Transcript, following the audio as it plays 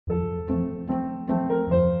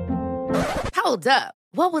Hold up.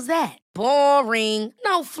 What was that? Boring.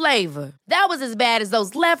 No flavor. That was as bad as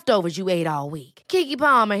those leftovers you ate all week. Keke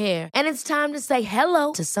Palmer here, and it's time to say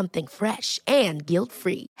hello to something fresh and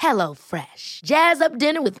guilt-free. Hello Fresh. Jazz up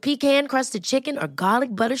dinner with pecan-crusted chicken or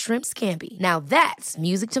garlic butter shrimp scampi. Now that's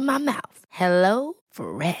music to my mouth. Hello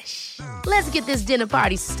Fresh. Let's get this dinner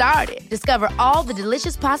party started. Discover all the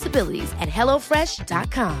delicious possibilities at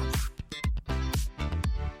hellofresh.com.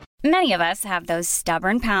 Many of us have those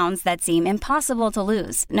stubborn pounds that seem impossible to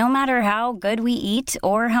lose, no matter how good we eat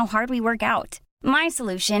or how hard we work out. My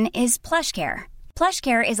solution is PlushCare.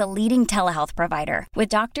 PlushCare is a leading telehealth provider with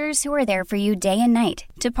doctors who are there for you day and night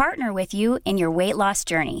to partner with you in your weight loss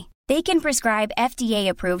journey. They can prescribe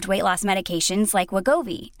FDA-approved weight loss medications like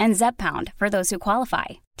Wegovy and Zepbound for those who qualify.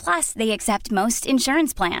 Plus, they accept most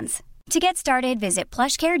insurance plans. To get started, visit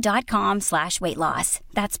plushcare.com/weightloss.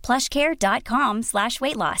 That's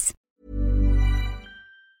plushcare.com/weightloss.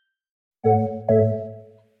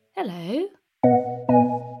 Hello.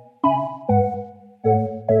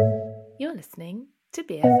 You're listening to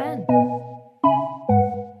BFN.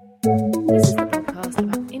 This is the podcast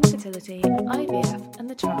about infertility, IVF, and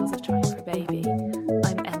the trials of trying for a baby.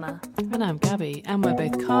 I'm Emma. And I'm Gabby, and we're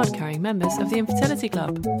both card-carrying members of the Infertility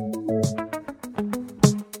Club.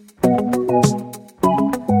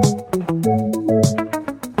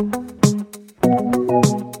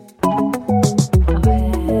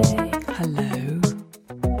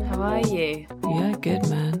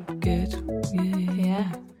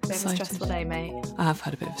 Stressful day, mate. I have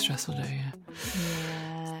had a bit of a stressful day, yeah.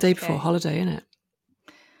 Day before holiday, isn't it?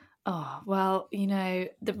 Oh, well, you know,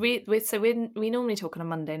 we normally talk on a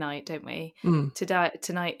Monday night, don't we?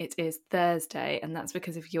 Tonight it is Thursday, and that's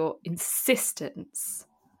because of your insistence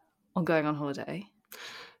on going on holiday.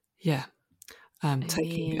 Yeah.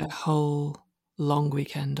 Taking a whole long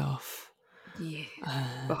weekend off. Yeah.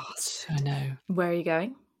 I know. Where are you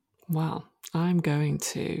going? Well, I'm going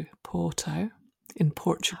to Porto in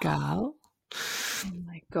Portugal. Oh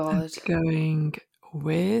my God. I'm going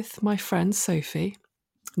with my friend Sophie.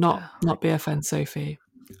 Not BFN Sophie.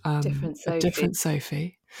 Different Sophie. A different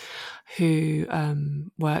Sophie who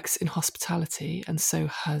works in hospitality and so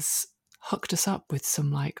has hooked us up with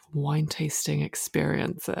some like wine tasting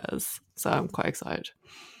experiences. So I'm quite excited.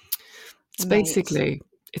 It's basically,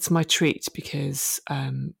 it's my treat because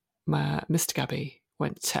my Mr. Gabby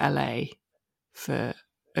went to LA for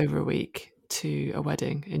over a week to a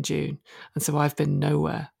wedding in June, and so I've been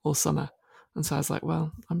nowhere all summer, and so I was like,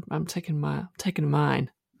 well, I'm taking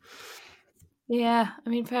mine. Yeah, I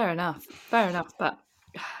mean, fair enough, but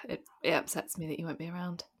it upsets me that you won't be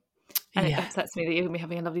around, and it upsets me that you're going to be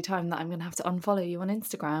having a lovely time, that I'm going to have to unfollow you on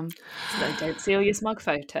Instagram so that I don't see all your smug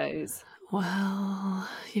photos. Well,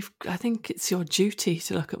 I think it's your duty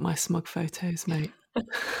to look at my smug photos, mate.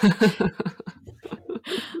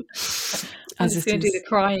 I'm just going to do the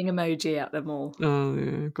crying emoji at them all. Oh,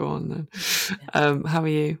 yeah, go on then. Yeah. How are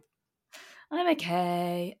you? I'm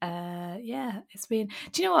okay. It's been...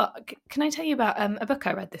 Do you know what? Can I tell you about a book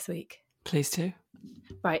I read this week? Please do.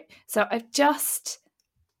 Right. So I've just,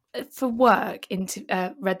 for work,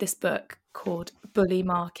 read this book called Bully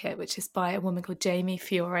Market, which is by a woman called Jamie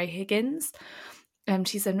Fiore Higgins.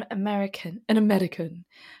 She's an American.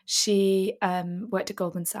 She worked at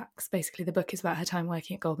Goldman Sachs. Basically, the book is about her time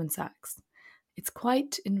working at Goldman Sachs. It's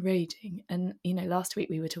quite enraging. And, you know, last week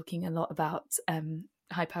we were talking a lot about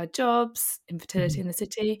high-powered jobs, infertility in the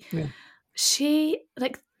city. Yeah. She,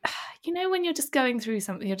 like, you know, when you're just going through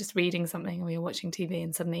something, you're just reading something or you're watching TV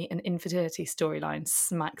and suddenly an infertility storyline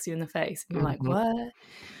smacks you in the face and you're like, what?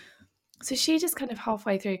 So she just kind of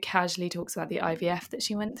halfway through casually talks about the IVF that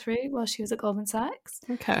she went through while she was at Goldman Sachs.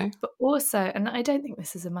 Okay. But also, and I don't think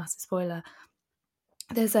this is a massive spoiler,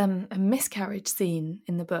 there's a miscarriage scene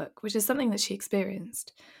in the book, which is something that she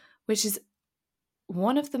experienced, which is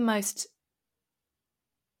one of the most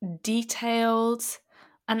detailed,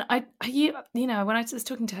 and you know, when I was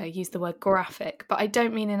talking to her, I used the word graphic, but I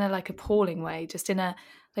don't mean in a like appalling way, just in a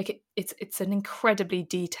like it's an incredibly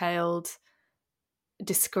detailed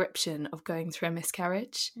description of going through a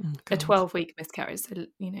miscarriage, a 12-week miscarriage, so,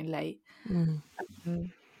 you know, late.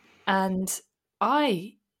 And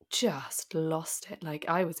I just lost it. Like,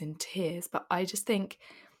 I was in tears, but I just think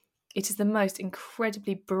it is the most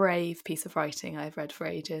incredibly brave piece of writing I've read for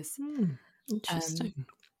ages. Interesting.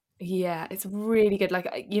 Yeah, it's really good.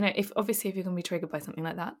 Like, you know, if you're going to be triggered by something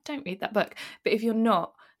like that, don't read that book. But if you're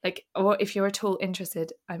not, like, or if you're at all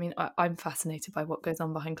interested, I mean, I'm fascinated by what goes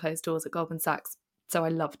on behind closed doors at Goldman Sachs, so I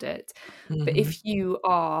loved it. But if you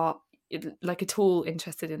are like at all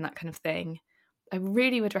interested in that kind of thing, I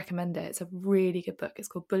really would recommend it. It's a really good book. It's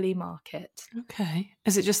called Bully Market. Okay.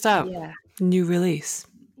 Is it just out? Yeah. New release.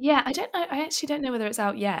 Yeah, I don't know. I actually don't know whether it's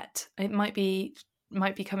out yet. It might be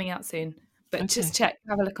coming out soon. But just check,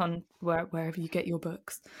 have a look on wherever you get your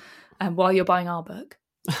books, while you're buying our book.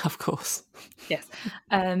 Of course. Yes.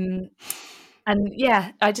 And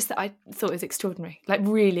yeah, I thought it was extraordinary, like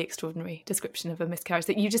really extraordinary description of a miscarriage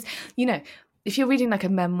that you just, if you're reading like a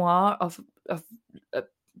memoir of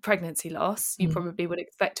pregnancy loss, you probably would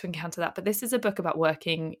expect to encounter that. But this is a book about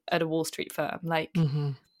working at a Wall Street firm,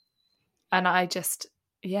 and I just,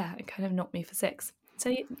 it kind of knocked me for six.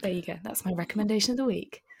 So there you go. That's my recommendation of the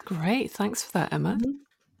week. Great. Thanks for that, Emma.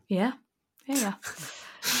 Yeah.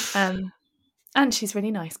 And she's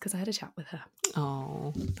really nice because I had a chat with her.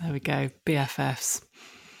 Oh, there we go. BFFs.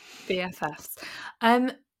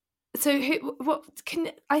 So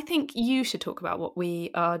I think you should talk about what we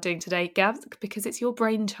are doing today, Gav, because it's your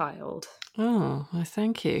brainchild. Oh, well,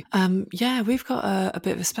 thank you. We've got a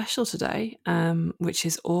bit of a special today, which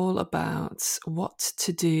is all about what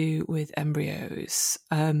to do with embryos.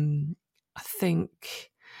 I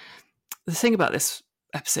think the thing about this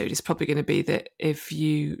episode is probably going to be that if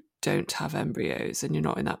you don't have embryos and you're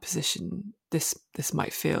not in that position, this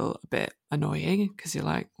might feel a bit annoying because you're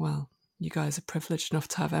like, well, you guys are privileged enough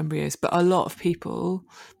to have embryos. But a lot of people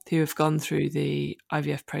who have gone through the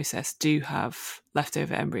IVF process do have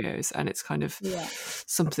leftover embryos, and it's kind of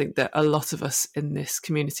something that a lot of us in this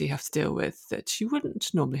community have to deal with that you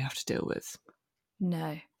wouldn't normally have to deal with.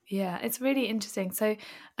 No. Yeah, it's really interesting. So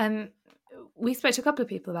we spoke to a couple of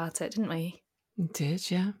people about it, didn't we? We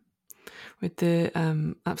did, yeah. With the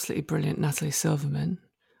absolutely brilliant Natalie Silverman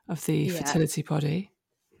of the Fertility Body.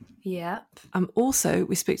 Yep. Also,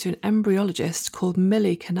 we speak to an embryologist called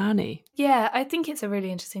Millie Kanani. Yeah, I think it's a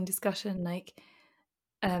really interesting discussion. Like,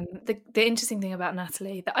 the interesting thing about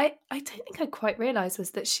Natalie that I don't think I quite realised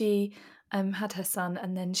was that she had her son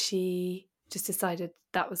and then she just decided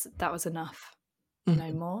that was enough,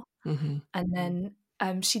 no more. Mm-hmm. And then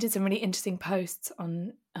she did some really interesting posts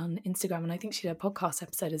on Instagram, and I think she did a podcast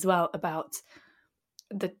episode as well about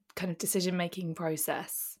the kind of decision-making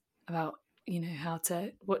process about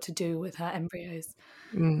what to do with her embryos.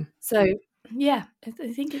 So yeah, I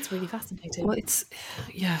think it's really fascinating. Well, it's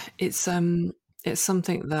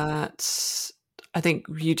something that I think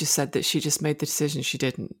you just said that she just made the decision. She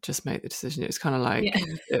didn't just make the decision. It was kind of like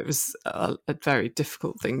it was a very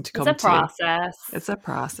difficult thing to come to. It's a process. It's a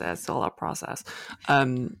process, all a process.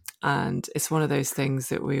 And it's one of those things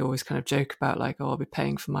that we always kind of joke about, like, oh, I'll be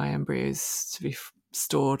paying for my embryos to be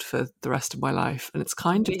stored for the rest of my life. And it's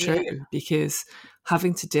kind of true, because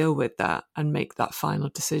having to deal with that and make that final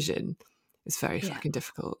decision is very fucking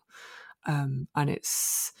difficult. And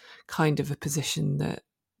it's kind of a position that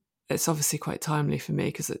it's obviously quite timely for me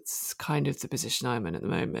because it's kind of the position I'm in at the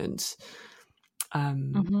moment.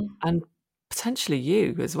 And potentially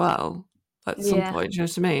you as well at some point, you know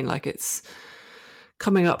what I mean? Like, it's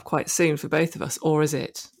coming up quite soon for both of us, or is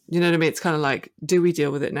it? You know what I mean? It's kind of like, do we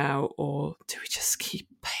deal with it now, or do we just keep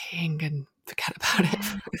paying and forget about it?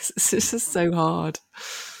 It's just so hard.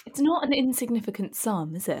 It's not an insignificant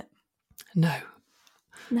sum, is it? No,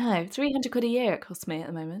 300 quid a year it costs me at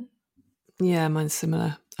the moment. Yeah, mine's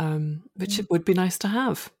similar, which it would be nice to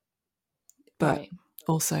have. But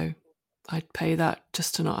also, I'd pay that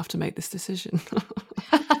just to not have to make this decision.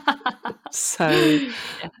 So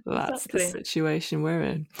that's the situation we're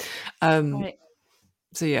in.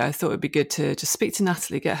 So yeah, I thought it'd be good to just speak to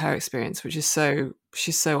Natalie, get her experience, which is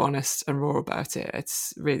she's so honest and raw about it.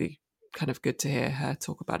 It's really kind of good to hear her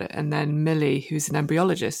talk about it. And then Millie, who's an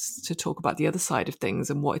embryologist, to talk about the other side of things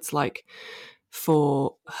and what it's like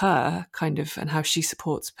for her, kind of, and how she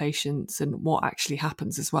supports patients and what actually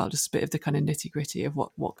happens as well. Just a bit of the kind of nitty gritty of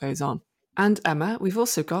what goes on. And Emma, we've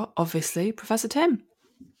also got, obviously, Professor Tim.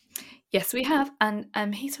 Yes, we have.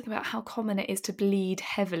 And he's talking about how common it is to bleed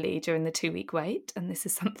heavily during the 2-week wait. And this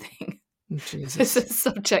is something, this is a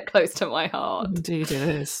subject close to my heart. Indeed it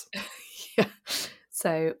is.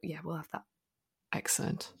 So, we'll have that.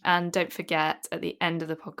 Excellent. And don't forget, at the end of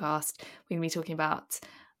the podcast, we're going to be talking about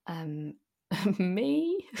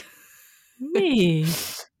me for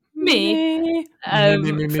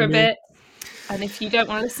a bit. And if you don't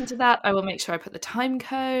want to listen to that, I will make sure I put the time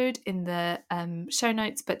code in the show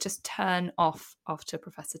notes, but just turn off after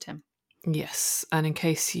Professor Tim. Yes, and in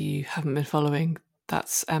case you haven't been following,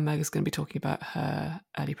 that's Emma is going to be talking about her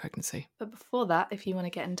early pregnancy. But before that, if you want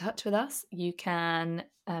to get in touch with us, you can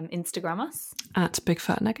Instagram us. At Big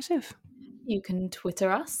Fat Negative. You can Twitter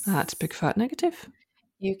us. At Big Fat Negative.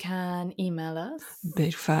 You can email us.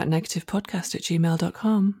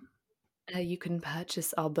 bigfatnegativepodcast@gmail.com. You can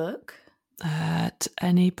purchase our book. At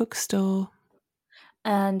any bookstore.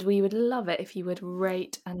 And we would love it if you would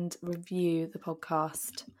rate and review the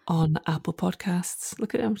podcast. On Apple Podcasts.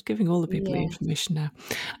 Look at it, I'm giving all the people the Yes. information now.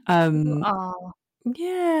 Oh,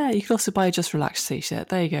 Yeah, you can also buy a Just Relax t-shirt.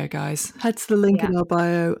 There you go, guys. Head to the link in our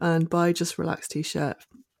bio and buy Just Relax t-shirt.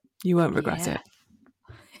 You won't regret it.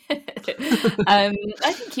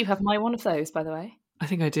 I think you have one of those, by the way. I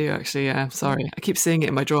think I do, actually, yeah. Sorry. I keep seeing it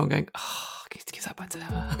in my drawer and going, oh, I need to give that back to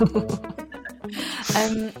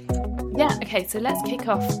Emma. Yeah, okay, so let's kick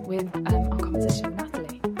off with our conversation with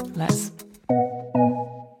Natalie. Let's.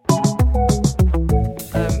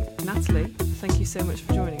 Natalie, thank you so much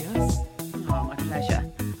for joining us. Oh, my pleasure.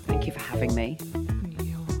 Thank you for having me.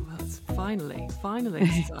 That's finally,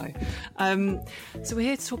 so. So we're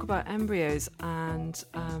here to talk about embryos and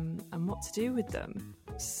what to do with them.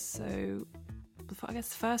 So, I guess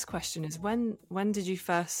the first question is when did you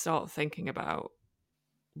first start thinking about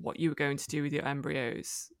what you were going to do with your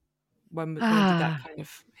embryos? When did that kind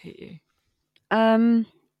of hit you?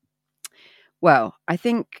 Well, I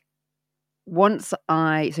think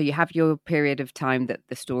so you have your period of time that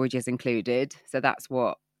the storage is included. So that's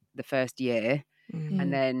what the first year. Mm.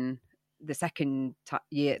 And then the second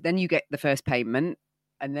year, then you get the first payment.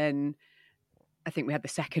 And then I think we had the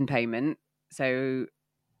second payment. So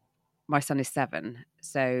my son is 7.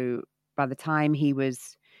 So by the time he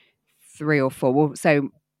was 3 or 4, so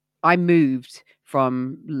I moved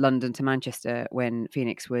from London to Manchester when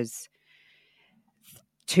Phoenix was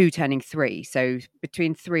 2 turning 3. So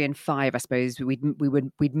between 3 and 5, I suppose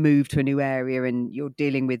we'd move to a new area, and you're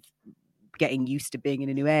dealing with getting used to being in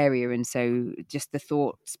a new area. And so just the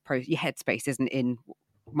thoughts, your headspace isn't in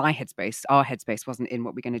my headspace. Our headspace wasn't in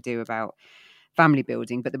what we're going to do about family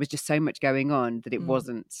building, but there was just so much going on that it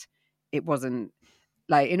wasn't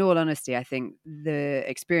like, in all honesty, I think the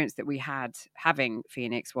experience that we had having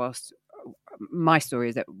Phoenix, whilst my story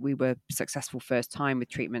is that we were successful first time with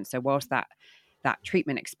treatment. So whilst that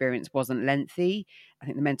treatment experience wasn't lengthy, I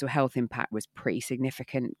think the mental health impact was pretty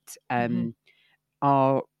significant.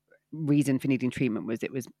 Our reason for needing treatment was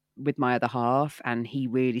it was with my other half, and he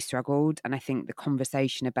really struggled. And I think the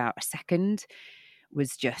conversation about a second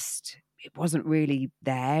was just, it wasn't really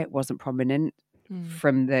there. It wasn't prominent.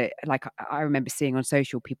 From I remember seeing on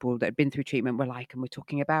social people that had been through treatment were like, and we're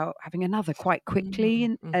talking about having another quite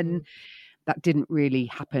quickly. And that didn't really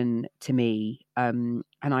happen to me. And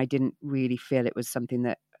I didn't really feel it was something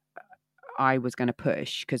that I was going to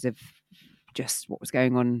push because of just what was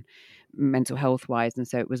going on mental health wise. And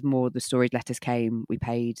so it was more the storage letters came, we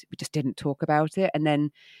paid, we just didn't talk about it. And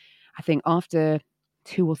then I think after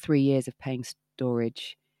 2 or 3 years of paying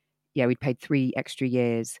storage, we'd paid 3 extra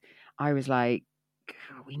years. I was like,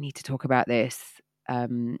 we need to talk about this.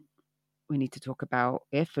 We need to talk about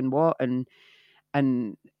if and what.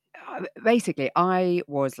 And basically I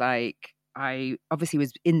was like, I obviously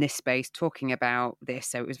was in this space talking about this.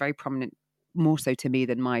 So it was very prominent, more so to me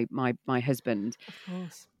than my husband. Of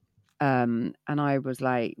course. And I was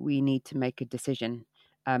like, we need to make a decision.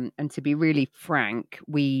 And to be really frank,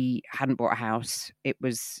 we hadn't bought a house. It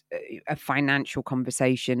was a financial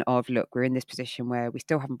conversation of, look, we're in this position where we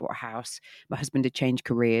still haven't bought a house. My husband had changed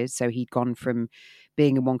careers. So he'd gone from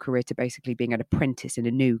being in one career to basically being an apprentice in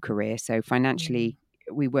a new career. So financially,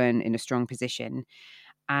 we weren't in a strong position.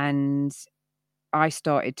 And I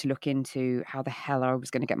started to look into how the hell I was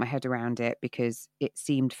going to get my head around it, because it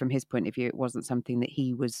seemed from his point of view, it wasn't something that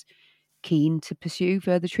he was keen to pursue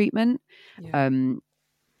further treatment. Yeah.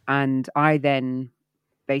 And I then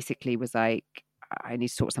basically was like, I need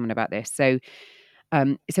to talk to someone about this. So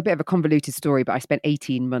it's a bit of a convoluted story, but I spent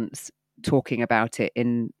 18 months talking about it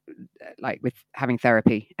with having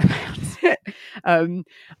therapy about it.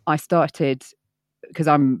 I started, because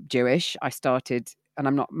I'm Jewish, and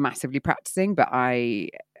I'm not massively practicing, but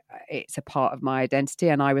it's a part of my identity.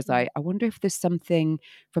 And I was like, I wonder if there's something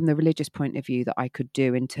from the religious point of view that I could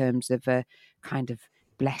do in terms of a kind of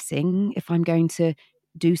blessing if I'm going to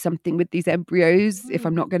do something with these embryos, if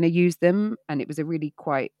I'm not going to use them. And it was a really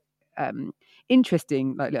quite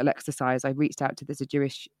interesting little exercise. I reached out to, there's a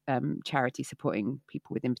Jewish charity supporting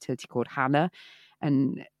people with infertility called Hannah.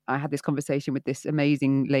 And I had this conversation with this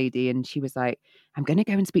amazing lady, and she was like, I'm going to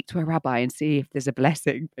go and speak to a rabbi and see if there's a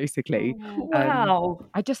blessing, basically. Wow.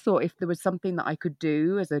 I just thought if there was something that I could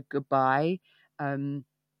do as a goodbye,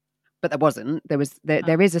 but there wasn't. There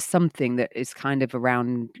is a something that is kind of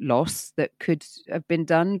around loss that could have been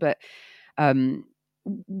done. But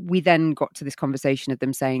we then got to this conversation of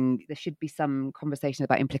them saying there should be some conversation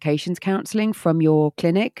about implications counselling from your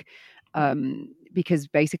clinic. Because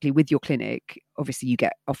basically with your clinic, obviously you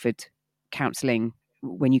get offered counselling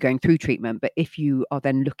when you're going through treatment. But if you are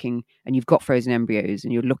then looking and you've got frozen embryos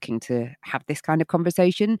and you're looking to have this kind of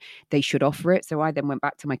conversation, they should offer it. So I then went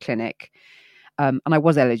back to my clinic, and I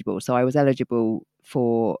was eligible. So I was eligible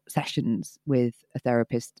for sessions with a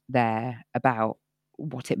therapist there about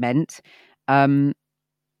what it meant. And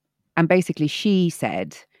basically she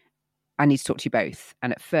said, I need to talk to you both.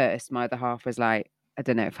 And at first my other half was like, I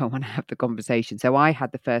don't know if I want to have the conversation. So I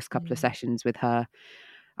had the first couple of sessions with her.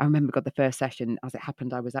 I remember got the first session, as it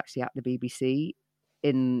happened, I was actually at the BBC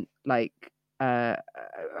in like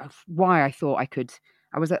why I thought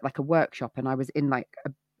I was at like a workshop, and I was in like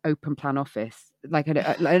a open plan office, like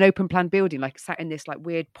an open plan building, like sat in this like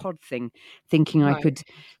weird pod thing, thinking I could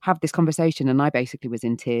have this conversation. And I basically was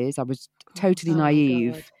in tears. I was totally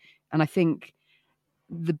naive. And I think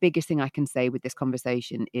the biggest thing I can say with this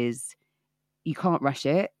conversation is you can't rush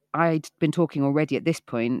it. I'd been talking already at this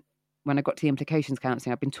point. When I got to the implications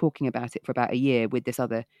counselling, I've been talking about it for about a year with this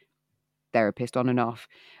other therapist on and off.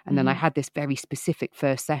 And then I had this very specific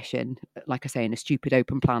first session, like I say, in a stupid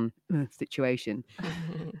open plan situation.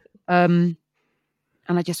 And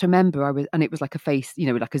I just remember and it was like a face,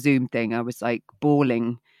 like a Zoom thing. I was like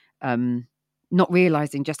bawling, not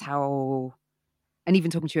realizing just how, and even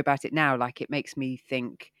talking to you about it now, like it makes me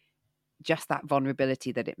think just that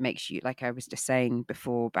vulnerability that it makes you, like I was just saying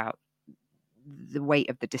before about the weight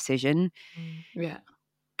of the decision. Yeah.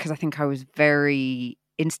 Because I think I was very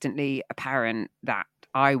instantly apparent that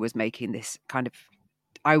I was making this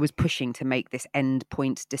I was pushing to make this end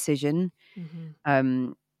point decision.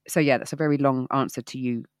 So yeah, that's a very long answer to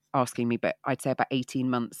you asking me, but I'd say about 18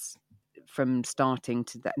 months from starting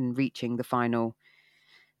to that and reaching the final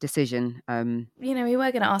decision. We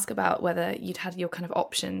were going to ask about whether you'd had your kind of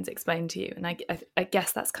options explained to you, and I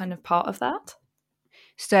guess that's kind of part of that.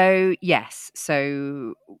 So yes,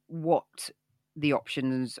 so what the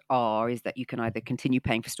options are is that you can either continue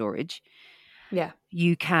paying for storage,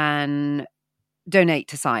 you can donate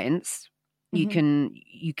to science, you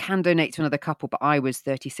can donate to another couple, but I was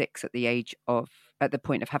 36 at the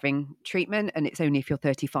point of having treatment, and it's only if you're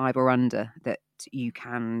 35 or under that you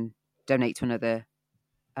can donate to another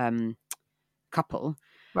couple,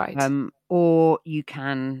 right? Or you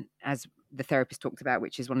can, as the therapist talked about,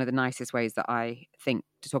 which is one of the nicest ways that I think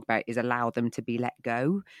to talk about, is allow them to be let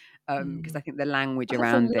go, because I think the language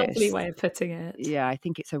around That's a lovely this, way of putting it. Yeah, I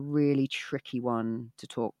think it's a really tricky one to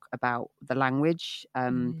talk about, the language.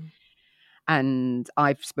 And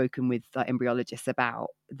I've spoken with embryologists about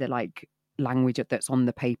the language that's on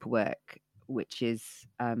the paperwork, which is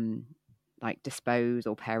like dispose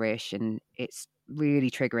or perish, and it's really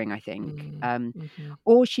triggering, I think.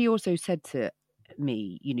 Or she also said to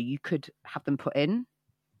me, you could have them put in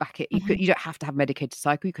back it. You don't have to have medicated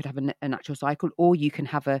cycle. You could have a natural cycle, or you can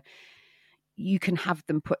have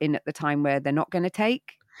them put in at the time where they're not going to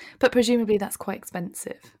take. But presumably that's quite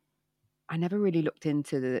expensive. I never really looked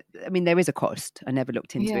into there is a cost. I never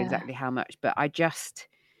looked into exactly how much, but I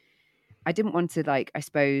didn't want to, I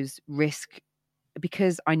suppose, risk,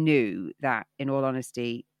 because I knew that, in all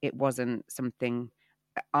honesty, it wasn't something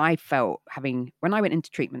I felt when I went into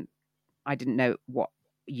treatment. I didn't know what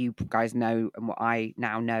you guys know and what I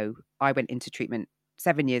now know. I went into treatment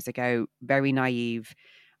 7 years ago, very naive.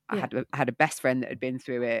 I had a best friend that had been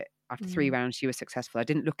through it. After 3 rounds, she was successful. I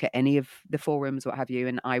didn't look at any of the forums, what have you,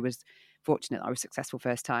 and I was fortunate I was successful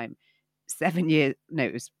first time. It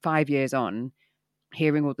was 5 years on,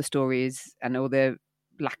 hearing all the stories and all the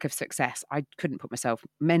lack of success, I couldn't put myself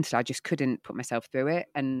mentally, I just couldn't put myself through it.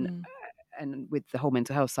 And with the whole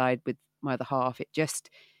mental health side with my other half, it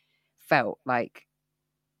just felt like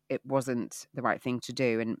it wasn't the right thing to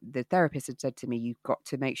do. And the therapist had said to me, you've got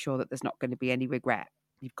to make sure that there's not going to be any regret.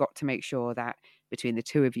 You've got to make sure that between the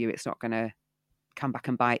two of you, it's not going to come back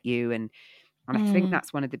and bite you. And I think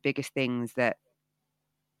that's one of the biggest things that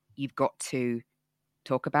you've got to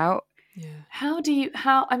talk about. Yeah. What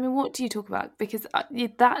do you talk about? Because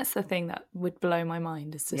that's the thing that would blow my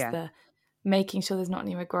mind, is just the making sure there's not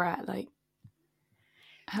any regret.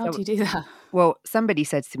 How do you do that? Well, somebody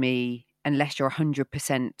said to me, unless you're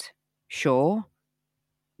 100% sure,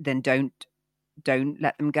 then don't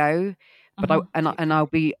let them go. But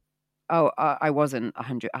I wasn't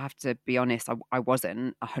 100. I have to be honest. I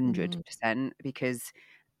wasn't 100%, because,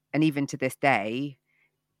 and even to this day,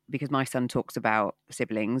 because my son talks about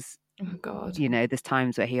siblings. Oh God. There's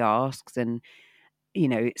times where he asks, and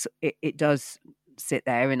it does sit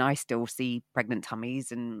there, and I still see pregnant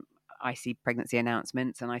tummies, and I see pregnancy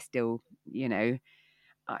announcements, and I still, I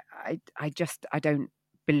don't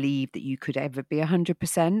believe that you could ever be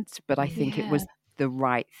 100%, but I think it was the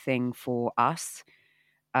right thing for us.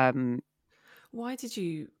 Why did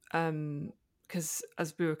you because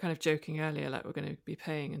as we were kind of joking earlier, like we're going to be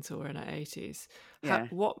paying until we're in our 80s. Yeah.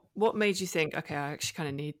 What made you think, okay, I actually kind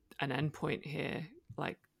of need an end point here?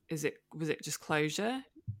 Like, was it just closure,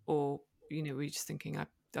 or were you just thinking I've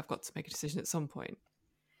got to make a decision at some point?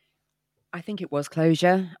 I think it was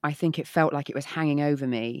closure. I think it felt like it was hanging over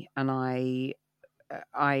me, and I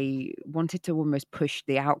wanted to almost push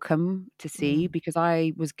the outcome to see, because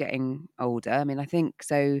I was getting older. I mean, I think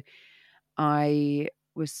so. I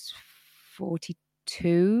was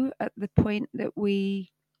 42 at the point that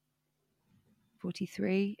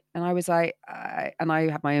 43, and I was like, and I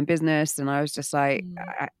had my own business, and I was just like,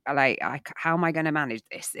 how am I going to manage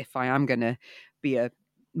this if I am going to be a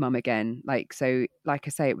mum again? Like, so, like I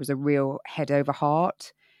say, it was a real head over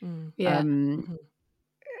heart. Yeah.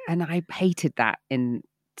 And I hated that in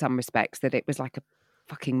some respects, that it was like a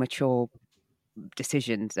fucking mature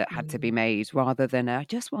decision that had to be made, rather than I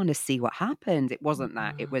just want to see what happens. It wasn't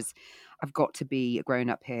that. It was, I've got to be a grown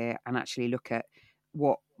up here and actually look at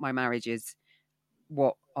what my marriage is,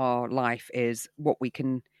 what our life is, what we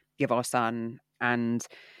can give our son, and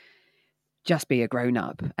just be a grown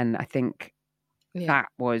up. And I think that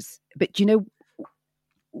was, but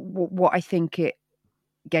what I think it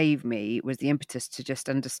gave me was the impetus to just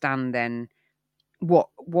understand then what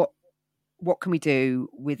can we do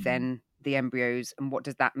with then the embryos, and what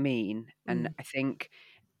does that mean? And I think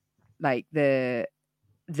like the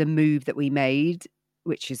move that we made,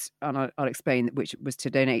 which is, and I'll explain, which was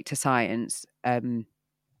to donate to science,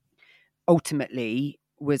 ultimately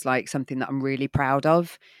was like something that I'm really proud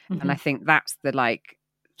of. And I think that's the like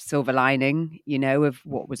silver lining, of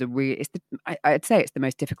what was I'd say it's the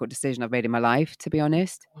most difficult decision I've made in my life, to be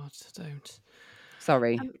honest. God, don't.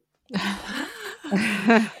 Sorry.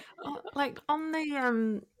 Like on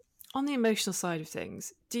the emotional side of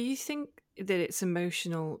things, do you think that it's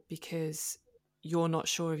emotional because you're not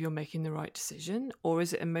sure if you're making the right decision, or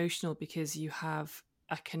is it emotional because you have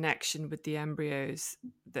a connection with the embryos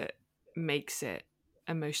that makes it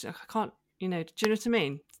emotional? I can't, do you know what I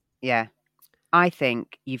mean? Yeah. I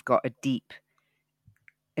think you've got a deep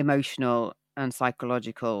emotional and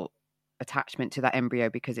psychological attachment to that embryo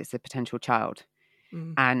because it's a potential child.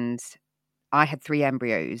 And I had 3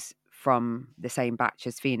 embryos from the same batch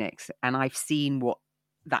as Phoenix, and I've seen what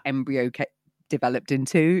that embryo developed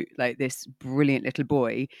into, like this brilliant little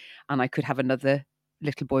boy, and I could have another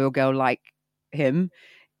little boy or girl like him.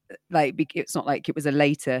 Like, it's not like it was a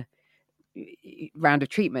later round of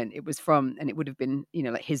treatment. It was from, and it would have been,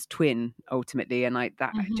 like his twin ultimately. And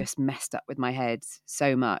that just messed up with my head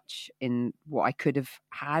so much in what I could have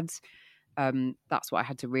had. That's what I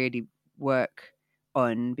had to really work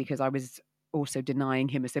on, because I was also denying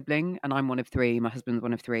him a sibling, and I'm one of 3. My husband's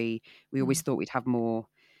one of 3. We always thought we'd have more.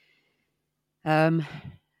 So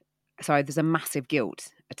there's a massive guilt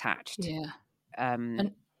attached. Yeah.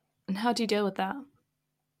 And how do you deal with that?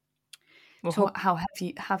 Well, how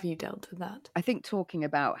have you dealt with that? I think talking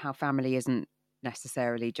about how family isn't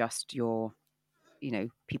necessarily just your,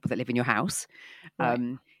 people that live in your house.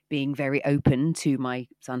 Right. Being very open to my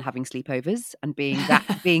son having sleepovers, and being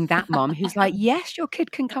that mom who's like, yes, your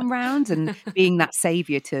kid can come round, and being that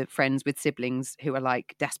savior to friends with siblings who are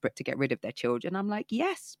like desperate to get rid of their children. I'm like,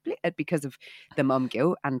 yes, because of the mom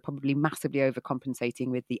guilt, and probably massively overcompensating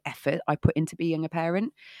with the effort I put into being a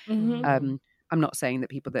parent. I'm not saying that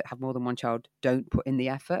people that have more than one child don't put in the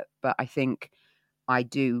effort, but I think I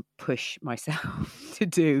do push myself to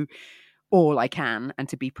do all I can and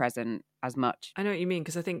to be present as much. I know what you mean,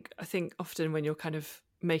 because I think often when you're kind of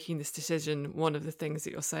making this decision, one of the things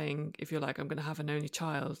that you're saying, if you're like, I'm going to have an only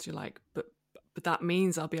child, you're like, but that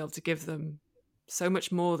means I'll be able to give them so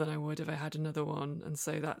much more than I would if I had another one. And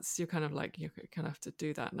so you're kind of like, you kind of have to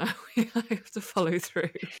do that now. I have to follow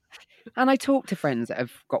through. And I talk to friends that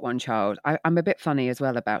have got one child. I'm a bit funny as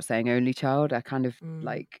well about saying only child. I kind of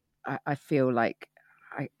like, I feel like,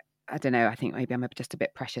 I don't know, I think maybe I'm just a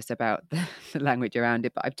bit precious about the language around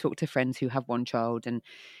it, but I've talked to friends who have one child and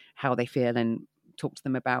how they feel, and talked to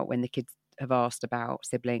them about when the kids have asked about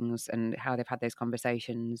siblings and how they've had those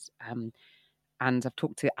conversations. And I've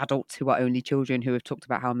talked to adults who are only children who have talked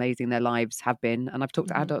about how amazing their lives have been. And I've talked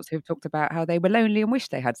to adults who have talked about how they were lonely and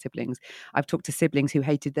wished they had siblings. I've talked to siblings who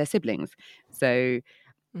hated their siblings. So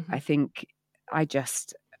I think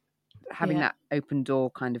having that open door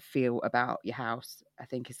kind of feel about your house, I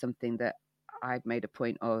think, is something that I've made a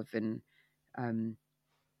point of. And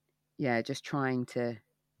just trying to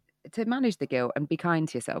manage the guilt and be kind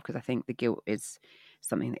to yourself, because I think the guilt is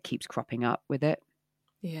something that keeps cropping up with it.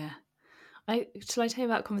 Yeah. Shall I tell you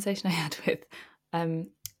about a conversation I had with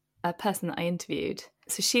a person that I interviewed?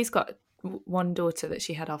 So she's got one daughter that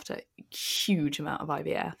she had after a huge amount of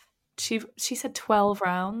IVF, she said 12 Oh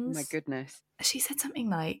rounds. my goodness. She said something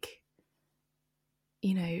like,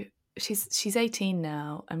 you know, she's 18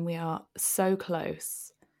 now and we are so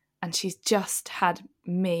close, and she's just had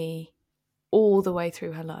me all the way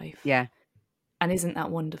through her life. Yeah. And isn't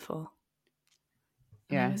that wonderful?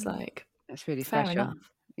 And Yeah. I was like, That's really fair special.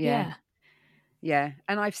 enough. Yeah. Yeah.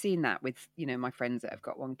 And I've seen that with, you know, my friends that have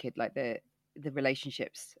got one kid, like the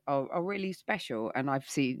relationships are really special. And I've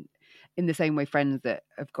seen in the same way friends that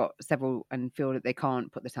have got several and feel that they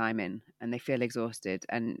can't put the time in and they feel exhausted.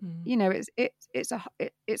 And, you know, it's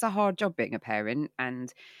a hard job being a parent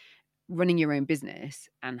and running your own business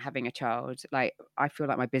and having a child. Like, I feel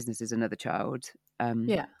like my business is another child.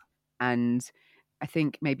 Yeah. And I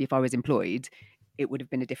think maybe if I was employed, it would have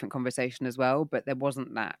been a different conversation as well. But there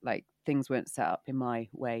wasn't that, like, things weren't set up in my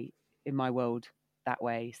way, in my world that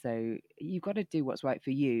way. So you've got to do what's right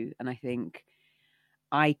for you. And I think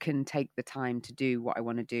I can take the time to do what I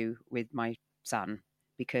want to do with my son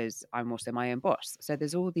because I'm also my own boss. So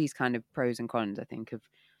there's all these kind of pros and cons, I think, of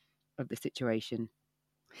the situation.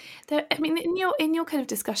 I mean, in your kind of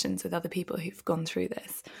discussions with other people who've gone through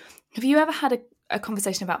this, have you ever had a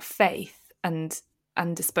conversation about faith and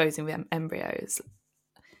disposing with embryos?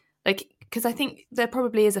 Like, because I think there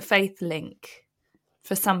probably is a faith link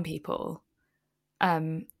for some people.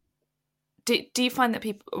 Do you find that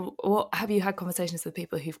people, or have you had conversations with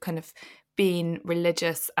people who've kind of been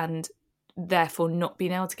religious and therefore not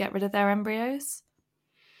been able to get rid of their embryos?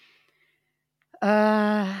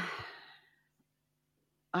 I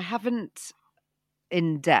haven't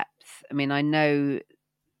in depth. I mean, I know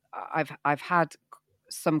I've had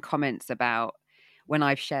some comments about when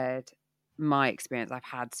I've shared my experience. I've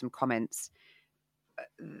had some comments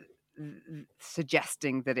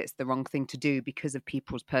suggesting that it's the wrong thing to do because of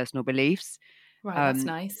people's personal beliefs. Right, that's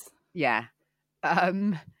nice. Yeah.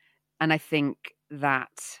 And I think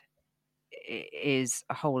that is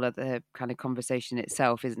a whole other kind of conversation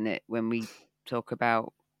itself, isn't it? When we talk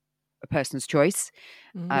about a person's choice.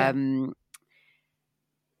 In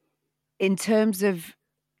terms of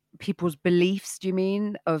people's beliefs, do you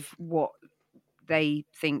mean of what they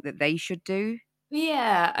think that they should do?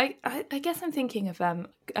 Yeah, I guess I'm thinking of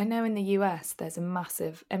I know in the US there's a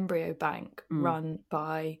massive embryo bank run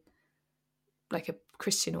by like a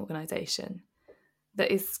Christian organization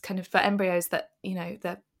that is kind of for embryos that, you know,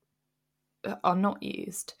 that are not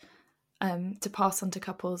used to pass on to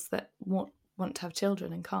couples that want to have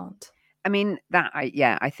children and can't. I mean,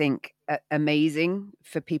 I think amazing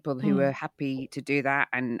for people who are happy to do that.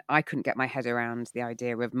 And I couldn't get my head around the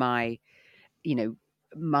idea of my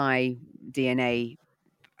DNA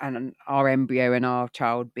and our embryo and our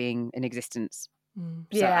child being in existence.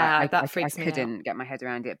 So that freaks me out. I couldn't get my head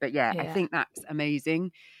around it. But I think that's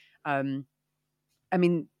amazing. I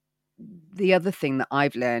mean, the other thing that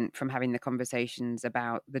I've learned from having the conversations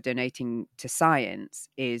about the donating to science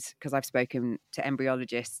is because I've spoken to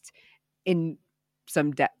embryologists in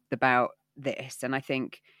some depth about this. And I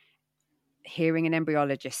think hearing an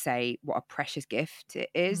embryologist say what a precious gift it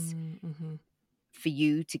is for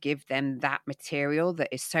you to give them that material that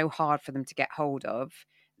is so hard for them to get hold of,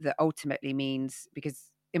 that ultimately means,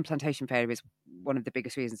 because implantation failure is one of the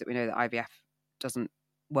biggest reasons that we know that IVF doesn't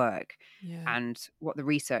work. And what the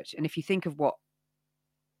research, and if you think of what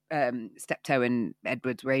Steptoe and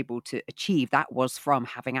Edwards were able to achieve, that was from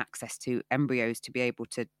having access to embryos to be able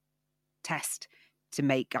to test to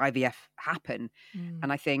make IVF happen.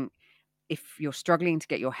 And I think if you're struggling to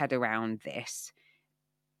get your head around this,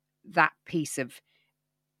 that piece of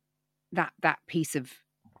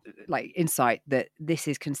like insight that this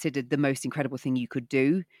is considered the most incredible thing you could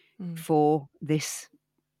do for this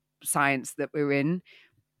science that we're in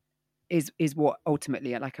is what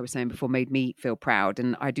ultimately, like I was saying before, made me feel proud.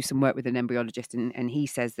 And I do some work with an embryologist, and he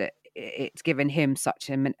says that it's given him such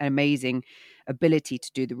an amazing ability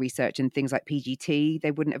to do the research and things like PGT.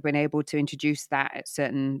 They wouldn't have been able to introduce that at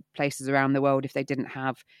certain places around the world if they didn't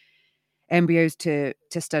have embryos to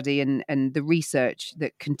study, and the research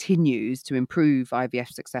that continues to improve IVF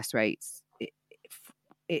success rates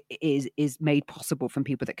is made possible from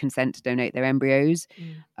people that consent to donate their embryos.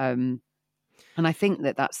 And I think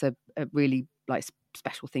that that's a really like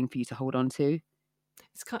special thing for you to hold on to.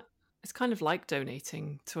 It's kind of like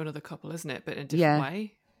donating to another couple, isn't it? But in a different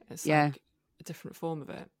way. It's like a different form of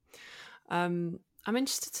it. I'm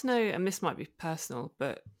interested to know, and this might be personal,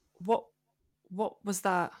 but what was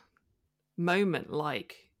that moment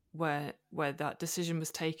like where that decision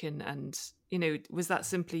was taken? And, you know, was that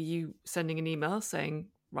simply you sending an email saying,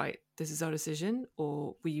 right, this is our decision?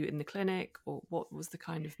 Or were you in the clinic? Or what was the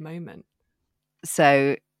kind of moment?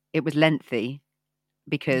 So it was lengthy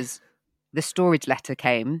because the storage letter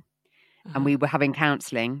came and we were having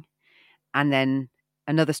counselling, and then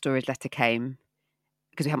another storage letter came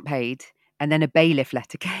because we hadn't paid, and then a bailiff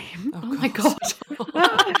letter came. Oh my God.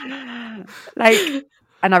 Like,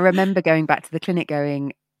 and I remember going back to the clinic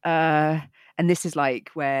going, and this is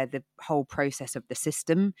like where the whole process of the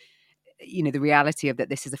system, the reality of that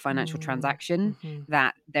this is a financial transaction,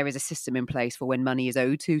 that there is a system in place for when money is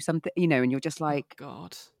owed to something, and you're just like, oh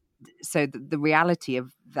God. So the reality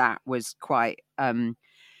of that was quite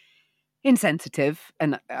insensitive.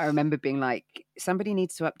 And I remember being like, somebody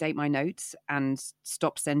needs to update my notes and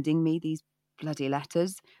stop sending me these bloody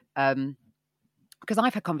letters. Because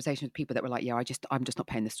I've had conversations with people that were like, yeah, I'm just not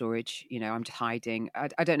paying the storage. I'm just hiding.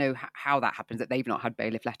 I don't know how that happens, that they've not had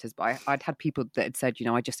bailiff letters, but I'd had people that had said,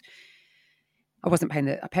 I wasn't paying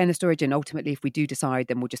the storage. And ultimately, if we do decide,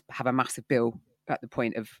 then we'll just have a massive bill at the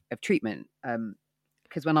point of treatment.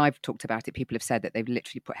 Because when I've talked about it, people have said that they've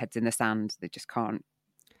literally put heads in the sand. They just can't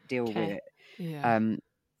deal with it. Yeah.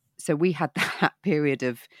 So we had that period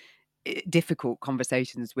of difficult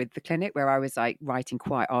conversations with the clinic where I was like writing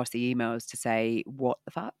quite arsey emails to say, what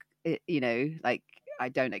the fuck? Like, I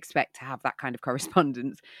don't expect to have that kind of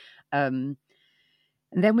correspondence. And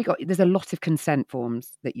then there's a lot of consent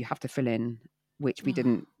forms that you have to fill in, which we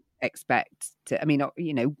didn't expect to, I mean,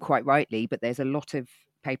 quite rightly, but there's a lot of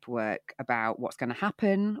paperwork about what's going to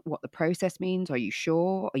happen, what the process means. Are you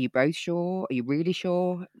sure? Are you both sure? Are you really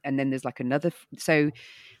sure? And then there's like another. So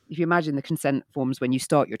if you imagine the consent forms when you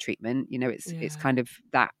start your treatment, it's kind of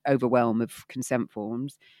that overwhelm of consent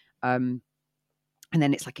forms. And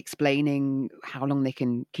then it's like explaining how long they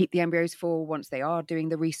can keep the embryos for once they are doing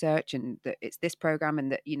the research, and that it's this program,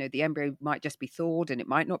 and that, the embryo might just be thawed and it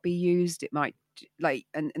might not be used. It might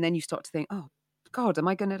and then you start to think, oh God, am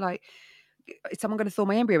I going to is someone going to thaw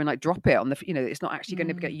my embryo and drop it on the, it's not actually going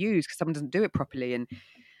to get used because someone doesn't do it properly. And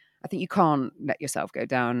I think you can't let yourself go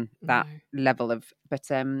down that level of, but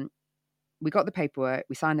we got the paperwork,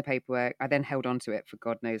 we signed the paperwork. I then held on to it for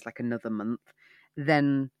God knows, like another month.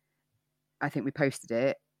 Then I think we posted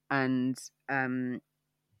it, and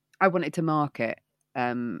I wanted to mark it.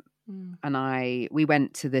 And we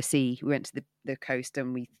went to the sea, we went to the coast,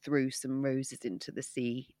 and we threw some roses into the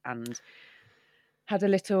sea and had a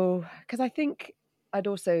little, because I think I'd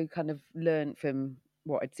also kind of learned from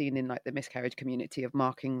what I'd seen in like the miscarriage community of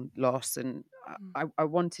marking loss, and I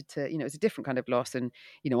wanted to, it's a different kind of loss, and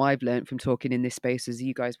I've learned from talking in this space, as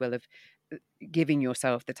you guys will have, giving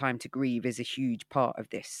yourself the time to grieve is a huge part of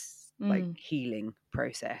this like healing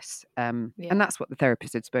process, and that's what the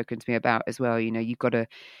therapist had spoken to me about as well. You've got to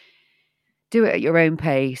do it at your own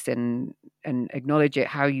pace and acknowledge it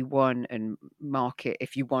how you want, and mark it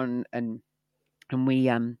if you want, and we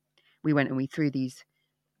went and we threw these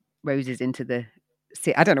roses into the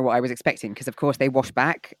sea. I don't know what I was expecting, because of course they washed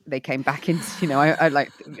back, they came back into, I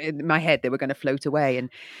like, in my head they were going to float away, and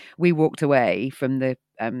we walked away from the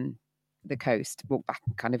coast, walked back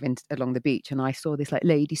kind of along the beach, and I saw this like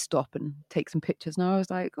lady stop and take some pictures, and I was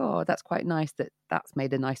like, oh, that's quite nice, that's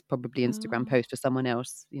made a nice probably Instagram post for someone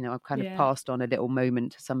else. I've kind of passed on a little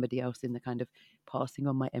moment to somebody else in the kind of passing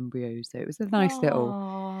on my embryos, so it was a nice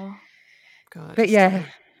little. God, but yeah,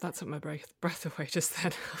 that took my breath away just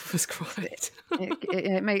then. I was cried.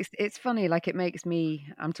 It's funny, like it makes me,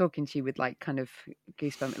 I'm talking to you with like kind of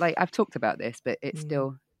goosebumps, like I've talked about this, but it's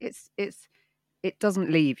still it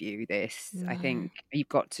doesn't leave you, this. No. I think you've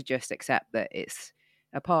got to just accept that it's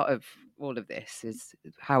a part of all of this, is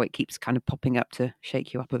how it keeps kind of popping up to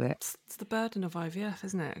shake you up a bit. It's the burden of IVF,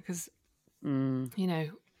 isn't it? Because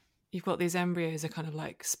you've got these embryos are kind of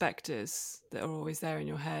like spectres that are always there in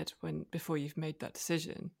your head before you've made that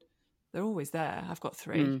decision. They're always there. I've got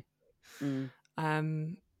 3.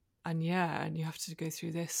 And you have to go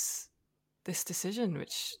through this decision,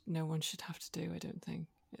 which no one should have to do, I don't think.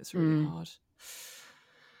 It's really hard.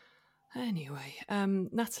 Anyway,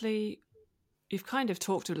 Natalie, you've kind of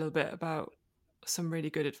talked a little bit about some really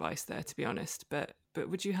good advice there, to be honest, but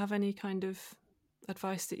would you have any kind of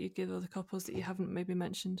advice that you'd give other couples that you haven't maybe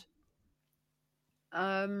mentioned?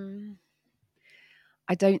 I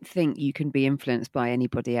don't think you can be influenced by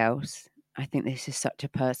anybody else. I think this is such a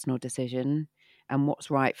personal decision, and what's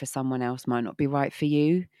right for someone else might not be right for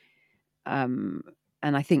you. And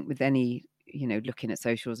I think with any, looking at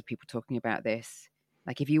socials of people talking about this,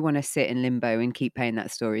 like if you want to sit in limbo and keep paying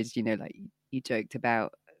that storage, like you joked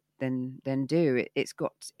about, then do it. It's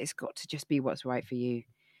got to just be what's right for you,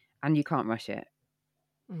 and you can't rush it.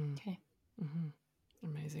 Okay. Mm-hmm.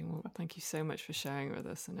 Amazing. Well, thank you so much for sharing it with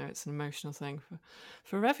us. I know it's an emotional thing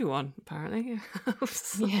for everyone, apparently.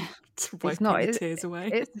 Yeah, to wipe the tears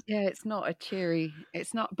away. It's not a cheery.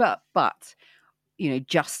 It's not, but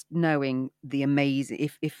just knowing the amazing,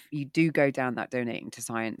 if you do go down that donating to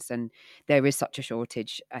science, and there is such a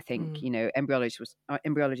shortage, I think,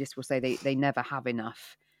 embryologists will say they never have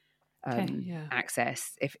enough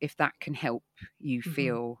access. If that can help you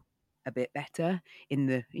feel a bit better in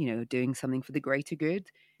the, doing something for the greater good,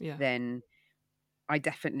 then I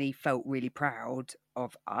definitely felt really proud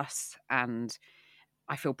of us. And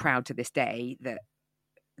I feel proud to this day that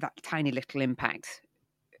tiny little impact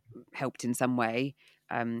helped in some way,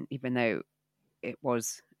 even though it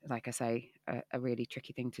was, like I say, a really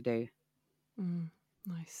tricky thing to do.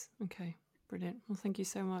 Nice. Okay, brilliant. Well, thank you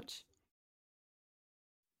so much.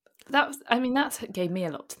 That gave me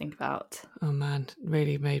a lot to think about. Oh man,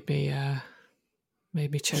 really made me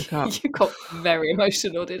choke up. You got very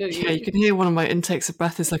emotional, didn't you? Yeah, you can hear one of my intakes of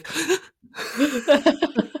breath is like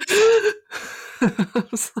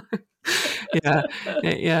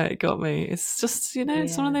it got me. It's just,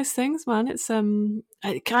 it's one of those things, man. It's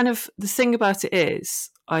kind of, the thing about it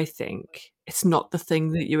is, I think it's not the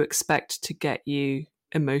thing that you expect to get you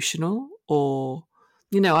emotional, or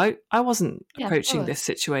I wasn't approaching this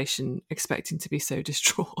situation expecting to be so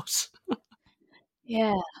distraught.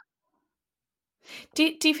 Yeah.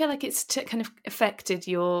 Do you feel like it's kind of affected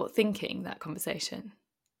your thinking, that conversation?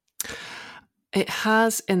 It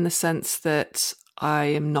has, in the sense that I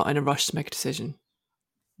am not in a rush to make a decision.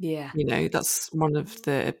 Yeah. That's one of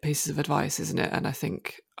the pieces of advice, isn't it? And I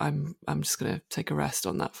think I'm just going to take a rest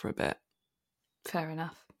on that for a bit. Fair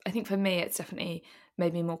enough. I think for me, it's definitely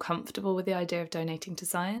made me more comfortable with the idea of donating to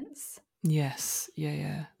science. Yes.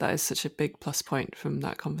 Yeah. That is such a big plus point from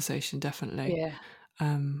that conversation, definitely. Yeah.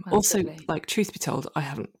 Also, like, truth be told, I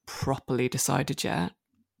haven't properly decided yet.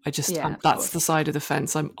 That's the side of the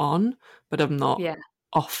fence I'm on, but I'm not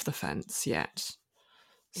off the fence yet.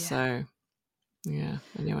 Yeah. So, yeah,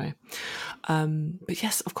 anyway. But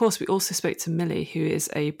yes, of course, we also spoke to Millie, who is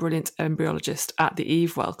a brilliant embryologist at the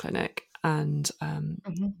Evewell Clinic. And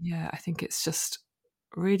I think it's just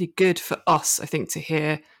really good for us, I think, to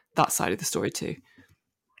hear that side of the story too.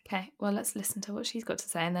 Okay, well, let's listen to what she's got to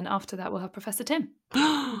say, and then after that we'll have Professor Tim.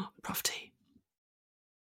 Prof T.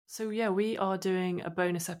 So we are doing a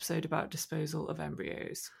bonus episode about disposal of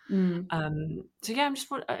embryos. I'm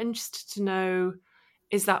just interested to know,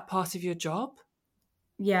 is that part of your job?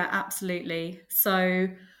 Yeah, absolutely. So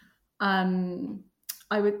I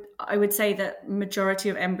would say that majority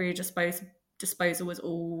of embryo disposal was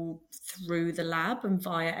all through the lab and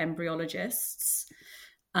via embryologists.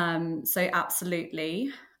 So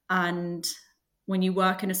absolutely. And when you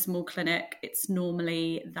work in a small clinic, it's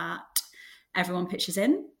normally that everyone pitches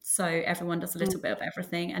in. So everyone does a little bit of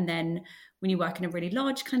everything. And then when you work in a really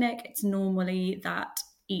large clinic, it's normally that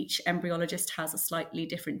each embryologist has a slightly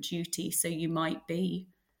different duty. So you might be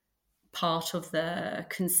part of the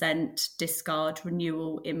consent, discard,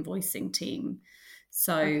 renewal, invoicing team.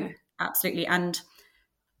 So absolutely. And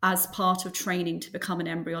as part of training to become an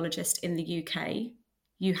embryologist in the UK,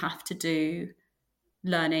 you have to do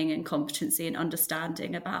learning and competency and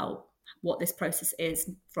understanding about what this process is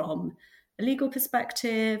from a legal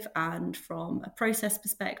perspective and from a process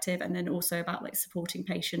perspective, and then also about like supporting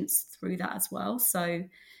patients through that as well. So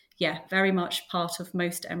yeah, very much part of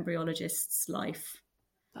most embryologists' life.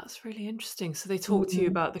 That's really interesting. So they talk to you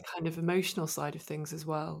about the kind of emotional side of things as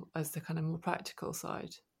well as the kind of more practical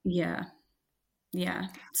side. Yeah.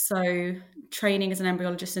 So training as an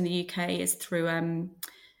embryologist in the UK is through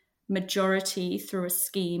majority through a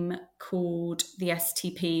scheme called the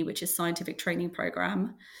STP, which is Scientific Training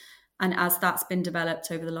Programme. And as that's been developed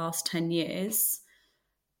over the last 10 years,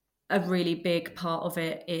 a really big part of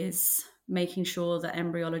it is making sure that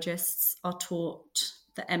embryologists are taught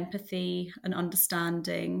the empathy and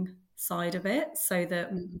understanding side of it, so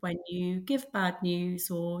that when you give bad news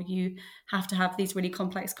or you have to have these really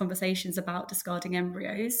complex conversations about discarding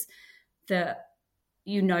embryos, that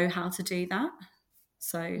you know how to do that.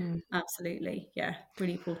 So absolutely, yeah,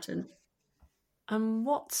 really important.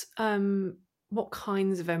 What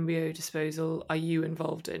kinds of embryo disposal are you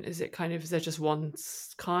involved in? Is there just one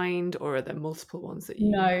kind, or are there multiple ones that you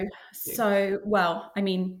No. do? So, well, I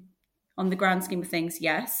mean, on the grand scheme of things,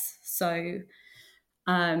 yes. So,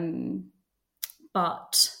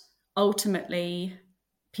 but ultimately,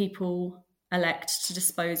 people elect to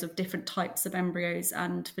dispose of different types of embryos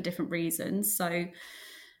and for different reasons. So,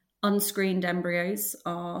 unscreened embryos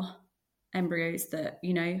are embryos that,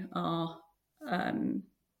 are,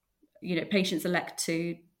 patients elect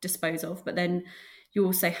to dispose of. But then you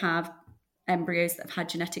also have embryos that have had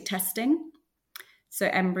genetic testing. So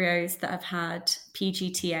embryos that have had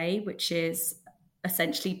PGTA, which is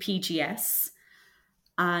essentially PGS,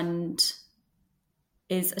 and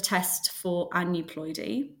is a test for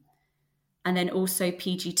aneuploidy, and then also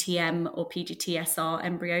PGTM or PGTSR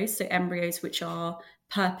embryos, so embryos which are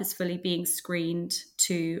purposefully being screened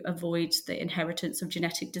to avoid the inheritance of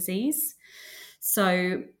genetic disease.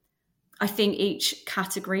 So I think each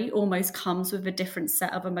category almost comes with a different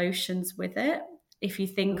set of emotions with it. If you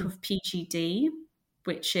think of PGD,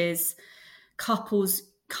 which is couples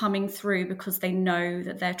coming through because they know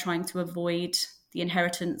that they're trying to avoid the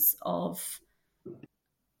inheritance of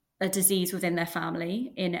a disease within their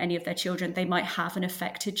family in any of their children, they might have an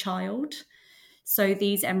affected child. So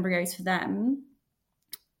these embryos for them,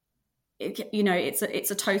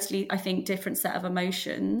 it's a totally, I think, different set of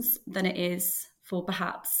emotions than it is for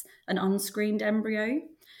perhaps an unscreened embryo.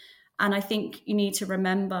 And I think you need to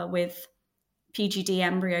remember with PGD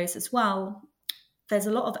embryos as well, there's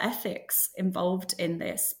a lot of ethics involved in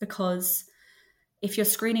this, because if you're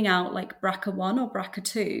screening out like BRCA1 or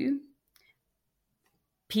BRCA2,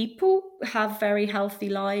 people have very healthy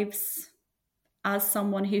lives as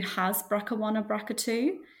someone who has BRCA1 or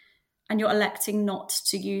BRCA2, and you're electing not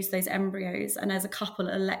to use those embryos, and as a couple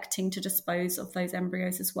electing to dispose of those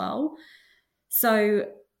embryos as well. So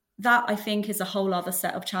that, I think, is a whole other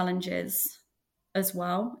set of challenges as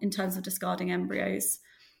well in terms of discarding embryos.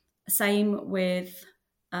 Same with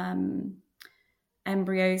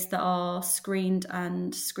embryos that are screened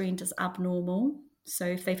as abnormal. So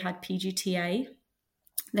if they've had PGTA,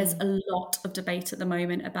 there's a lot of debate at the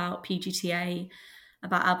moment about PGTA,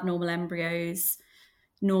 about abnormal embryos,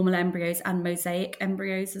 normal embryos, and mosaic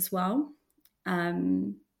embryos as well.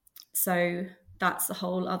 So that's a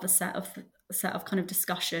whole other set of kind of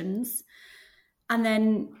discussions. And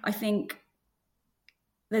then I think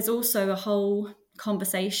there's also a whole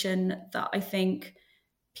conversation that I think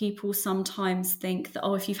people sometimes think that,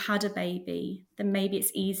 if you've had a baby, then maybe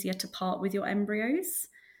it's easier to part with your embryos,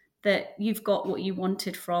 that you've got what you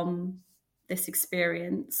wanted from this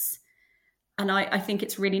experience. And I think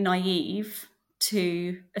it's really naive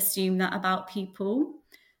to assume that about people.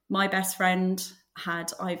 My best friend had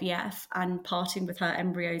IVF, and parting with her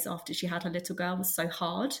embryos after she had her little girl was so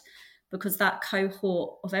hard, because that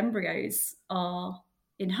cohort of embryos are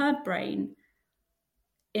in her brain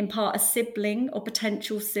in part a sibling or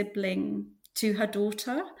potential sibling to her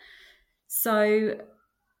daughter. So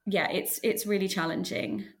yeah, it's really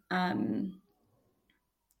challenging.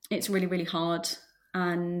 It's really, really hard.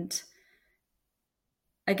 And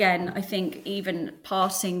again, I think even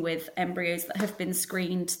parting with embryos that have been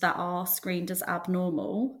screened, that are screened as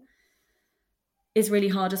abnormal, is really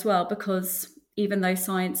hard as well, because even though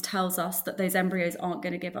science tells us that those embryos aren't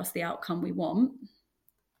going to give us the outcome we want,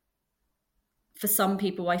 for some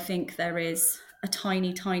people, I think there is a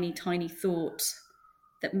tiny, tiny, tiny thought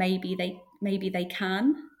that maybe they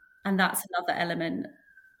can. And that's another element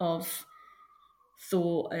of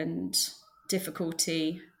thought and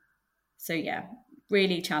difficulty. So yeah,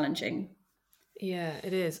 really challenging. Yeah,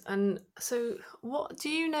 it is. And so what do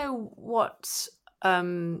you know what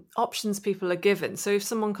options people are given? So if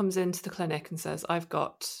someone comes into the clinic and says, I've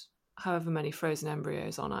got however many frozen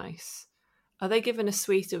embryos on ice, are they given a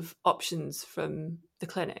suite of options from the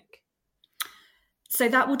clinic? So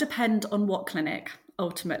that will depend on what clinic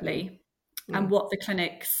ultimately, and what the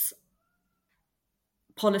clinic's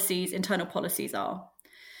policies, internal policies are.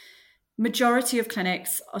 Majority of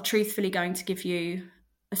clinics are truthfully going to give you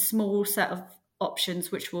a small set of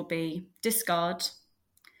options, which will be discard,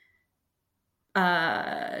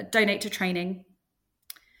 donate to training,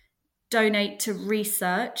 donate to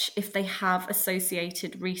research if they have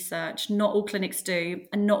associated research. Not all clinics do,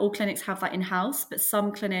 and not all clinics have that in-house, but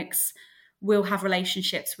some clinics will have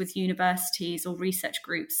relationships with universities or research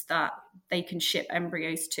groups that they can ship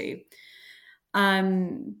embryos to.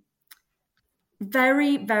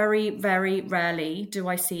 Very, very, very rarely do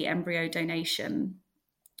I see embryo donation.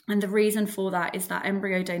 And the reason for that is that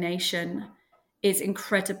embryo donation is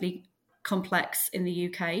incredibly complex in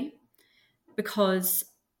the UK, because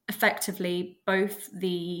effectively both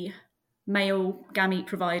the male gamete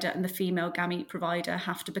provider and the female gamete provider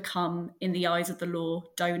have to become, in the eyes of the law,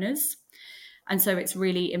 donors. And so it's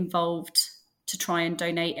really involved to try and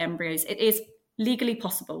donate embryos. It is legally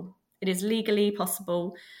possible. It is legally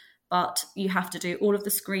possible, but you have to do all of the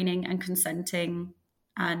screening and consenting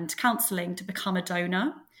and counselling to become a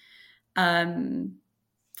donor.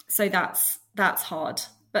 So that's hard.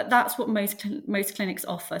 But that's what most clinics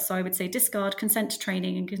offer. So I would say discard, consent to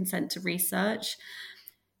training, and consent to research.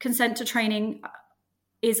 Consent to training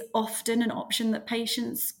is often an option that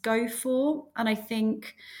patients go for. And I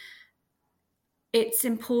think it's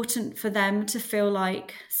important for them to feel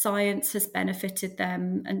like science has benefited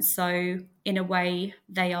them. And so in a way,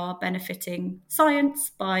 they are benefiting science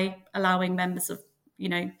by allowing members of,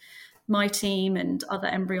 my team and other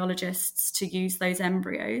embryologists to use those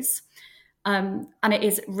embryos. And it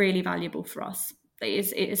is really valuable for us.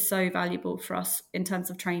 It is so valuable for us in terms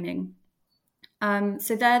of training.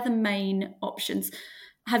 So they're the main options.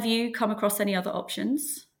 Have you come across any other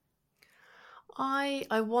options?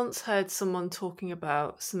 I once heard someone talking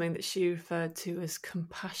about something that she referred to as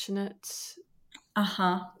compassionate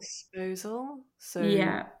disposal. So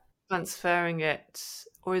yeah, transferring it,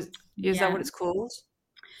 or is that what it's called?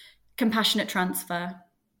 Compassionate transfer.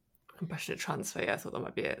 Compassionate transfer. Yeah, I thought that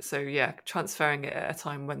might be it. So yeah, transferring it at a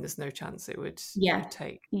time when there's no chance it would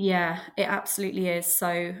take. Yeah, it absolutely is.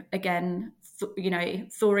 So again,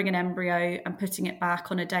 thawing an embryo and putting it back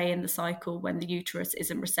on a day in the cycle when the uterus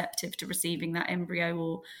isn't receptive to receiving that embryo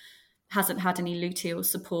or hasn't had any luteal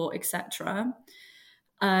support, etc.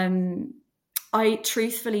 I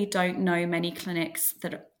truthfully don't know many clinics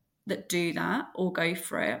that do that or go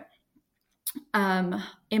for it.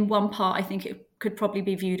 In one part, I think it could probably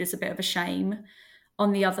be viewed as a bit of a shame.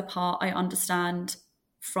 On the other part, I understand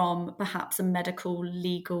from perhaps a medical,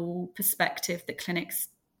 legal perspective that clinics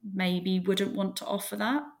maybe wouldn't want to offer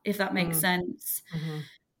that, if that makes sense.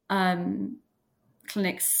 Mm-hmm.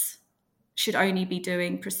 Clinics should only be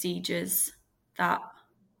doing procedures that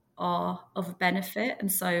are of benefit.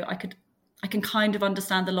 And so I can kind of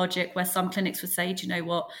understand the logic where some clinics would say, do you know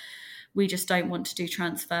what, we just don't want to do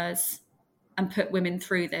transfers and put women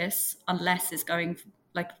through this unless it's going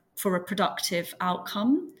for a productive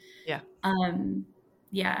outcome. Yeah.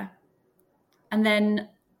 Yeah. And then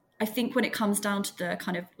I think when it comes down to the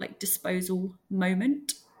kind of like disposal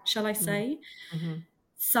moment, shall I say,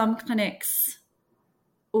 some clinics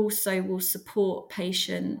also will support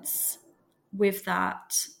patients with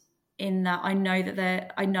that, in that I know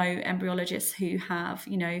embryologists who have,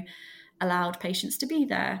 allowed patients to be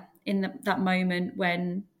there in that moment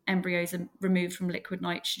when embryos are removed from liquid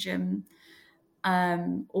nitrogen,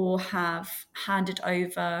 or have handed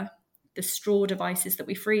over the straw devices that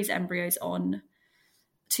we freeze embryos on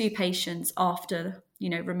to patients after,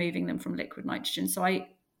 removing them from liquid nitrogen. So I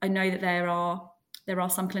know that there are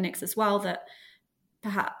some clinics as well that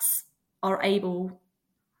perhaps are able,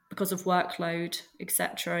 because of workload,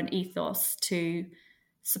 etc., and ethos, to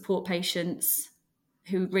support patients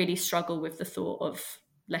who really struggle with the thought of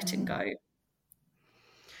letting go.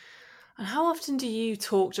 And how often do you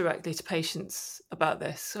talk directly to patients about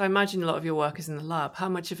this? I imagine a lot of your work is in the lab. How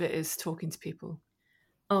much of it is talking to people?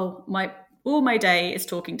 Oh, all my day is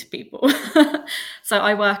talking to people. So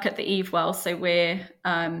I work at the Evewell, so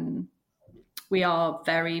we are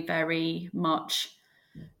very, very much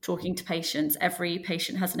talking to patients. Every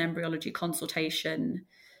patient has an embryology consultation.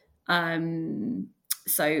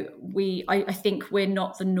 So I think we're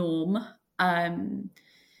not the norm.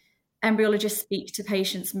 Embryologists speak to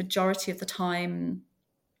patients majority of the time,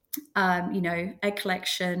 egg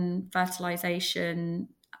collection, fertilization,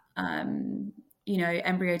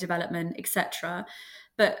 embryo development, etc.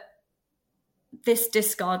 But this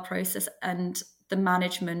discard process and the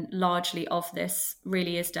management largely of this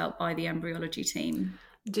really is dealt by the embryology team.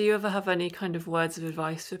 Do you ever have any kind of words of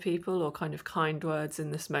advice for people, or kind of kind words in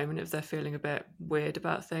this moment if they're feeling a bit weird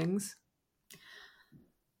about things?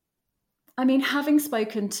 I mean, having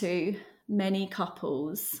spoken to many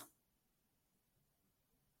couples,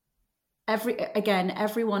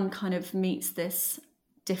 everyone kind of meets this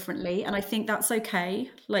differently, and I think that's okay.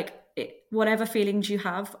 Whatever feelings you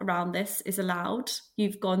have around this is allowed.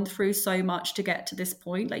 You've gone through so much to get to this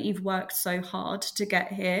point. You've worked so hard to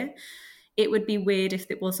get here. It would be weird if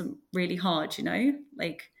it wasn't really hard,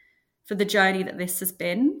 for the journey that this has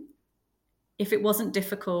been. If it wasn't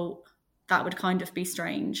difficult, that would kind of be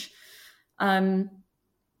strange. But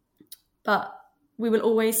we will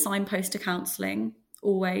always signpost to counselling,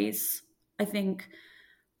 always. I think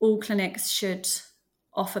all clinics should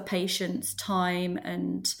offer patients time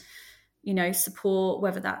and, support,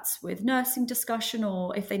 whether that's with nursing discussion,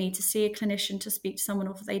 or if they need to see a clinician to speak to someone,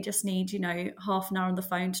 or if they just need, half an hour on the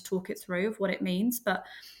phone to talk it through of what it means. But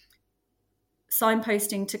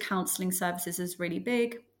signposting to counselling services is really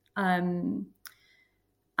big. And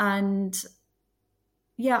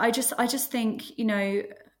yeah, I just think,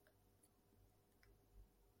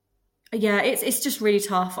 it's just really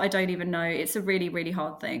tough. I don't even know. It's a really, really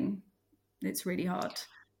hard thing. It's really hard.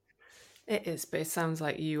 It is, but it sounds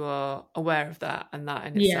like you are aware of that, and that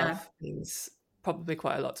in itself means probably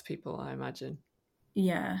quite a lot to people, I imagine.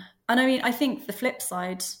 Yeah. And I mean, I think the flip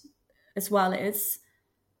side as well is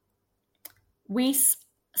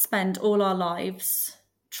spend all our lives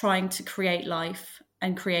trying to create life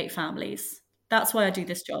and create families. That's why I do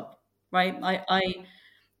this job, right?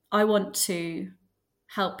 I want to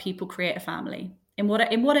help people create a family in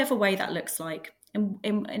whatever way that looks like,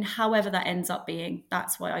 in however that ends up being.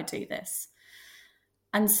 That's why I do this.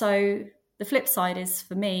 And so the flip side is,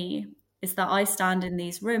 for me, is that I stand in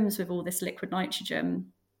these rooms with all this liquid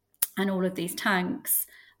nitrogen and all of these tanks,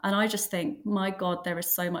 and I just think, my God, there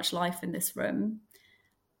is so much life in this room.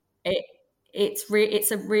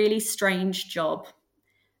 It's a really strange job.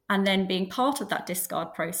 And then being part of that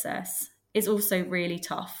discard process is also really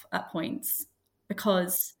tough at points,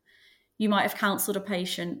 because you might have counselled a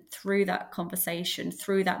patient through that conversation,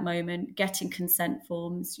 through that moment, getting consent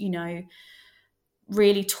forms,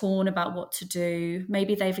 really torn about what to do.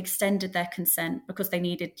 Maybe they've extended their consent because they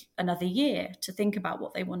needed another year to think about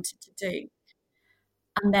what they wanted to do.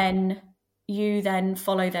 And then you then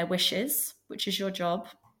follow their wishes, which is your job.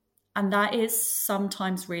 And that is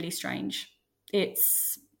sometimes really strange.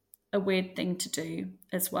 It's a weird thing to do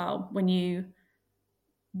as well when you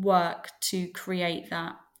work to create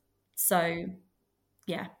that. So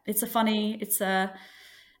yeah, it's a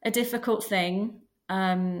difficult thing.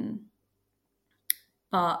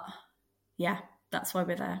 But yeah, that's why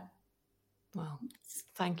we're there. Well,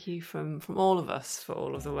 thank you from all of us for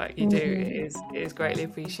all of the work you do. It is greatly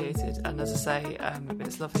appreciated. And as I say,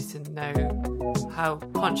 it's lovely to know how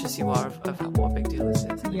conscious you are of what a big deal this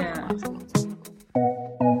is. Yeah.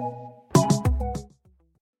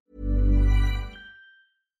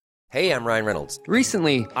 Hey, I'm Ryan Reynolds.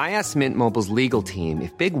 Recently, I asked Mint Mobile's legal team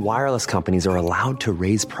if big wireless companies are allowed to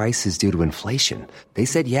raise prices due to inflation. They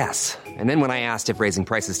said yes. And then when I asked if raising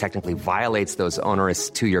prices technically violates those onerous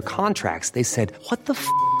 2-year contracts, they said, "What the f***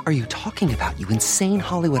 are you talking about, you insane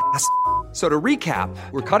Hollywood ass?" So to recap,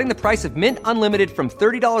 we're cutting the price of Mint Unlimited from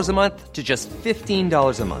 $30 a month to just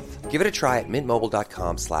 $15 a month. Give it a try at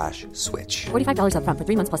mintmobile.com/switch. $45 up front for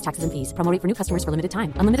 3 months plus taxes and fees. Promo rate for new customers for limited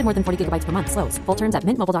time. Unlimited more than 40 gigabytes per month. Slows full terms at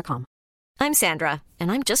mintmobile.com. I'm Sandra,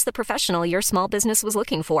 and I'm just the professional your small business was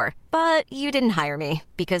looking for. But you didn't hire me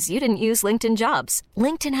because you didn't use LinkedIn Jobs.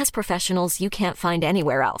 LinkedIn has professionals you can't find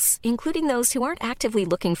anywhere else, including those who aren't actively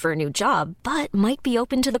looking for a new job, but might be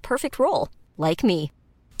open to the perfect role, like me.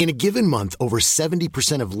 In a given month, over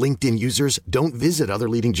 70% of LinkedIn users don't visit other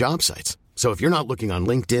leading job sites. So if you're not looking on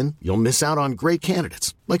LinkedIn, you'll miss out on great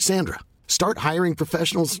candidates like Sandra. Start hiring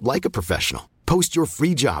professionals like a professional. Post your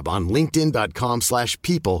free job on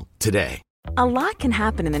linkedin.com/people today. A lot can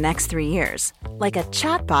happen in the next 3 years. Like a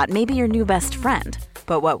chatbot may be your new best friend.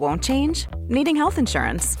 But what won't change? Needing health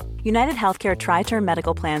insurance. United Healthcare Tri-Term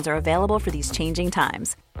Medical Plans are available for these changing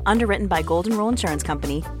times. Underwritten by Golden Rule Insurance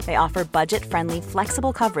Company, they offer budget-friendly,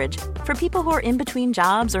 flexible coverage for people who are in between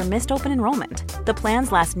jobs or missed open enrollment. The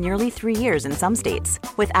plans last nearly 3 years in some states,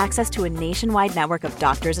 with access to a nationwide network of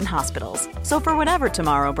doctors and hospitals. So for whatever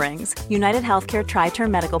tomorrow brings, United Healthcare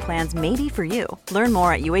Tri-Term Medical Plans may be for you. Learn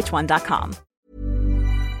more at uh1.com.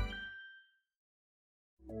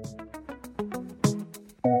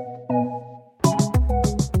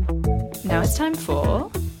 Now it's time for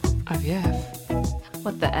IVF.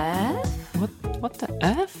 What the F? What the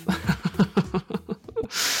F?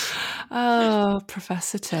 Oh,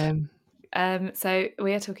 Professor Tim. So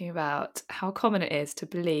we are talking about how common it is to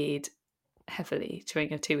bleed heavily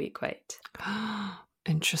during a 2-week wait.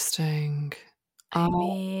 Interesting. I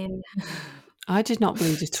mean, I did not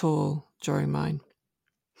bleed at all during mine.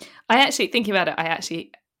 I actually, thinking about it, I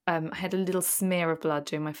had a little smear of blood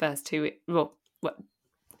during my first 2 week. Well,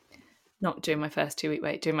 not during my first 2-week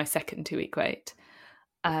wait, during my second 2-week wait.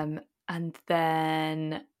 And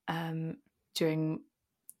then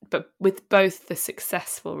but with both the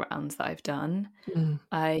successful rounds that I've done,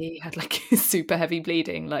 I had like super heavy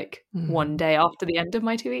bleeding, like one day after the end of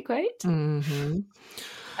my 2-week wait. Mm-hmm.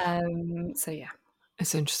 So yeah.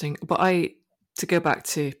 It's interesting. But to go back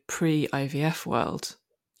to pre-IVF world,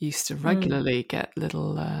 used to regularly get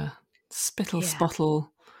little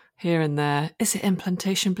spottle here and there. Is it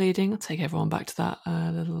implantation bleeding? I'll take everyone back to that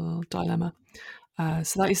little dilemma.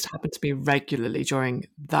 So that used to happen to me regularly during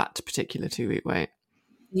that particular 2-week wait.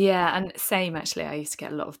 Yeah, and same actually. I used to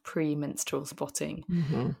get a lot of pre-menstrual spotting.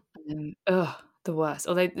 The worst.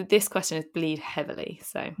 Although this question is bleed heavily,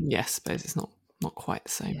 so yes, but it's not quite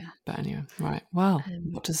the same. Yeah. But anyway, right. Well,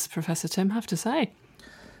 what does Professor Tim have to say?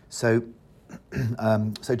 So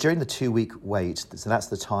during the 2-week wait, so that's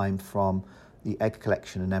the time from the egg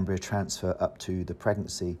collection and embryo transfer up to the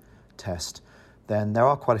pregnancy test, then there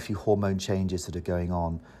are quite a few hormone changes that are going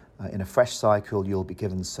on. In a fresh cycle, you'll be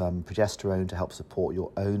given some progesterone to help support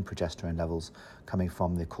your own progesterone levels coming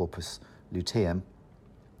from the corpus luteum.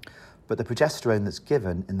 But the progesterone that's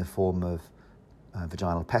given in the form of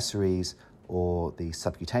vaginal pessaries or the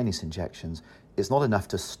subcutaneous injections is not enough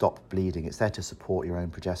to stop bleeding. It's there to support your own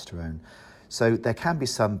progesterone. So there can be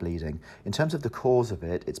some bleeding. In terms of the cause of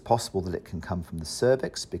it, it's possible that it can come from the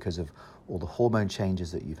cervix because of all the hormone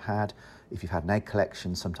changes that you've had. If you've had an egg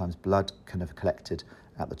collection, sometimes blood can have collected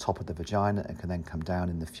at the top of the vagina and can then come down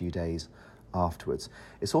in the few days afterwards.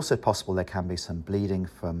 It's also possible there can be some bleeding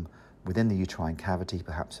from within the uterine cavity,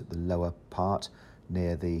 perhaps at the lower part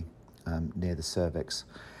near the cervix.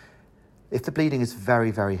 If the bleeding is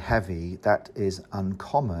very, very heavy, that is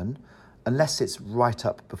uncommon unless it's right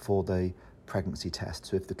up before the pregnancy test.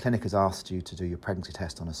 So if the clinic has asked you to do your pregnancy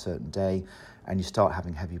test on a certain day and you start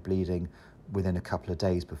having heavy bleeding within a couple of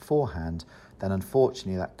days beforehand, then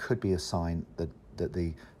unfortunately that could be a sign that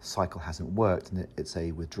the cycle hasn't worked and it's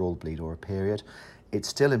a withdrawal bleed or a period. It's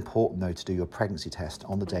still important though to do your pregnancy test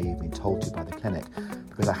on the day you've been told to by the clinic,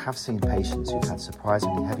 because I have seen patients who've had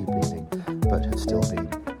surprisingly heavy bleeding but have still been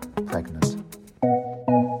pregnant.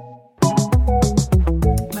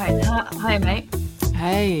 Right, hi mate.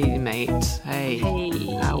 Hey, mate. Hey.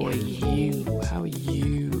 How are you?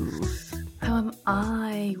 How am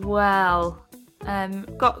I? Well,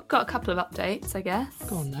 got a couple of updates, I guess.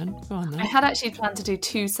 Go on then. I had actually planned to do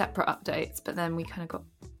 2 separate updates, but then we kind of got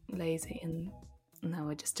lazy and now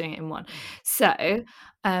we're just doing it in one. So,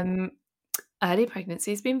 early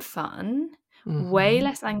pregnancy has been fun. Way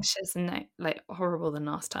less anxious and horrible than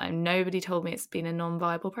last time. Nobody told me it's been a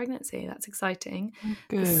non-viable pregnancy. That's exciting.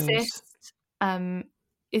 Good. The cyst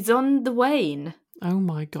is on the wane. Oh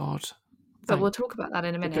my God. But we'll talk about that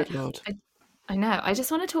in a minute. Good Lord. I know. I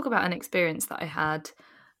just want to talk about an experience that I had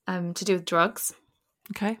to do with drugs.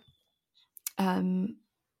 Okay. So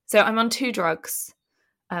I'm on 2 drugs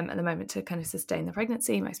at the moment to kind of sustain the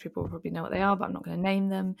pregnancy. Most people will probably know what they are, but I'm not going to name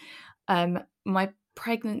them. My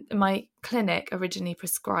clinic originally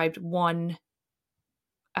prescribed 1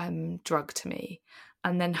 drug to me,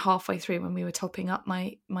 and then halfway through when we were topping up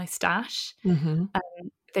my stash,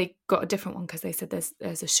 they got a different one because they said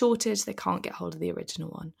there's a shortage. They can't get hold of the original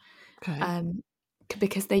one. Okay.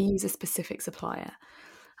 Because they use a specific supplier.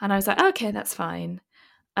 And I was like, okay, that's fine.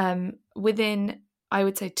 Within, I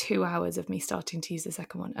would say, 2 hours of me starting to use the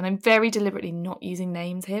second one, and I'm very deliberately not using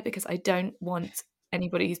names here because I don't want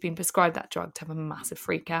anybody who's been prescribed that drug to have a massive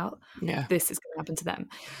freak out. Yeah. This is going to happen to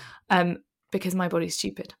them. Because my body's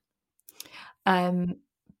stupid.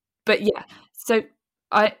 But yeah, so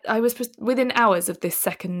I was within hours of this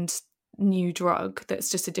second new drug that's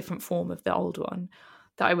just a different form of the old one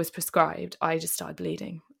that I was prescribed, I just started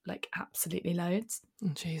bleeding, like absolutely loads. Oh,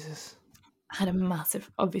 Jesus. Had a massive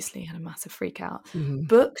freak out.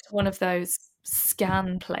 Booked one of those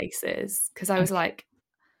scan places because I was like,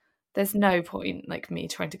 there's no point like me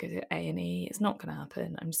trying to go to A&E. It's not going to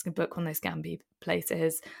happen. I'm just going to book one of those scan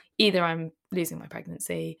places. Either I'm losing my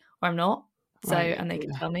pregnancy or I'm not. So, right. And they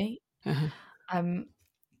can tell me.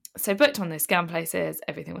 So booked one of those scan places.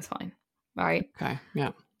 Everything was fine. Right. Okay.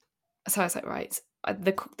 Yeah. So I was like, right,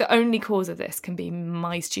 the only cause of this can be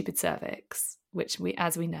my stupid cervix, which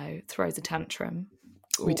as we know, throws a tantrum.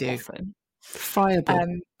 We do. Often.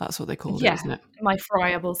 Friable. That's what they call it, isn't it? My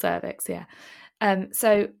friable cervix. Yeah.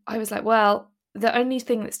 So I was like, well, the only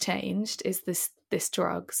thing that's changed is this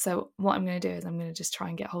drug. So what I'm going to do is I'm going to just try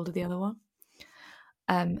and get hold of the other one.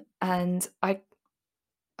 And I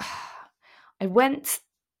went.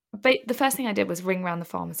 The first thing I did was ring around the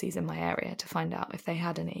pharmacies in my area to find out if they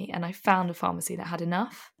had any, and I found a pharmacy that had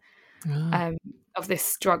enough of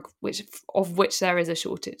this drug, of which there is a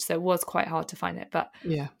shortage. So it was quite hard to find it, but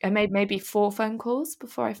I made maybe 4 phone calls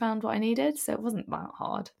before I found what I needed, so it wasn't that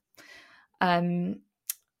hard. And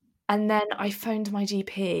then I phoned my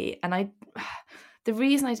GP, and the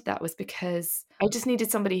reason I did that was because I just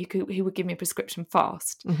needed somebody who would give me a prescription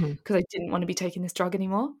fast, because I didn't want to be taking this drug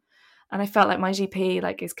anymore. And I felt like my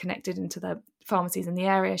GP is connected into the pharmacies in the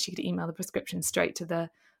area. She could email the prescription straight to the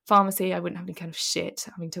pharmacy. I wouldn't have any kind of shit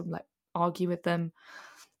having to argue with them.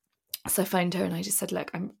 So I phoned her and I just said,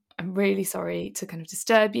 look, I'm really sorry to kind of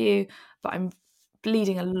disturb you, but I'm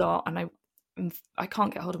bleeding a lot and I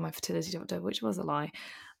can't get hold of my fertility doctor, which was a lie.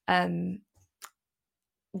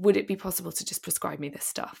 Would it be possible to just prescribe me this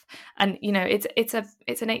stuff? And it's an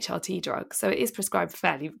HRT drug, so it is prescribed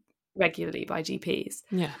fairly regularly by GPs.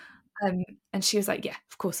 Yeah. And she was like, yeah,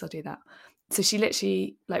 of course I'll do that. So she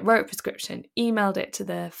literally wrote a prescription, emailed it to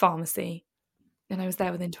the pharmacy, and I was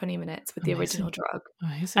there within 20 minutes with the original drug.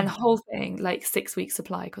 Amazing. And the whole thing, 6 weeks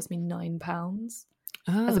supply, cost me £9,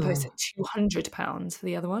 as opposed to £200 for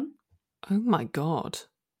the other one. Oh my God.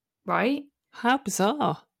 Right? How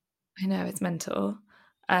bizarre. I know, it's mental.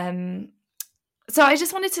 So I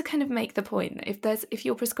just wanted to kind of make the point that if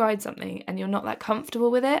you're prescribed something and you're not that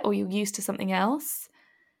comfortable with it, or you're used to something else,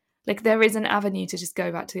 like there is an avenue to just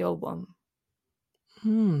go back to the old one.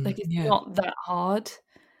 Like it's not that hard.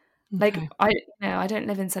 Like I don't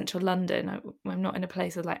live in central London. I'm not in a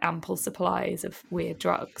place with like ample supplies of weird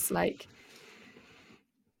drugs. Like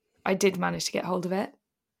I did manage to get hold of it,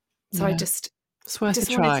 so I just it's worth a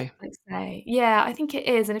try. Yeah, I think it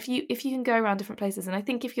is. And if you can go around different places, and I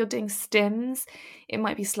think if you're doing stims, it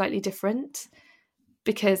might be slightly different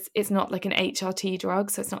because it's not like an HRT drug,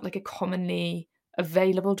 so it's not like a commonly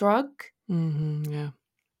available drug. Yeah.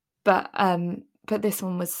 But this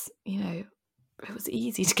one was, it was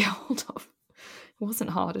easy to get hold of. It wasn't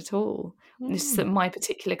hard at all. It's just that my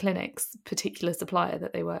particular clinic's particular supplier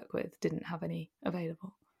that they work with didn't have any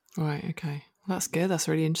available. Right, okay. Well, that's good. That's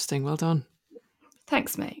really interesting. Well done.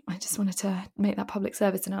 Thanks, mate. I just wanted to make that public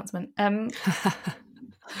service announcement.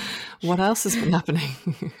 What else has been happening?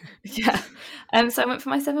 Yeah. So I went for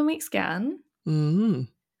my 7-week scan. John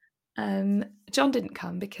didn't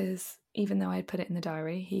come because even though I'd put it in the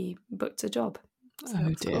diary, he booked a job. So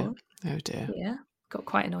oh dear. Cool. Oh dear. Yeah. Got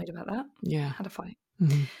quite annoyed about that. Yeah. Had a fight.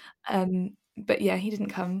 Mm-hmm. But yeah, he didn't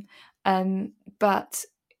come. But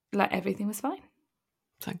like everything was fine.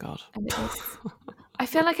 Thank God. And it was, I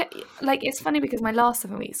feel like it's funny because my last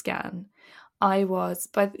 7-week scan, I was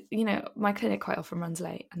my clinic quite often runs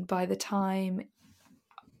late, and by the time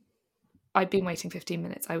I'd been waiting 15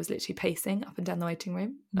 minutes, I was literally pacing up and down the waiting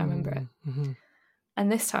room. I remember it. Mm-hmm.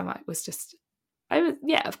 And this time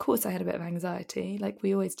of course I had a bit of anxiety, like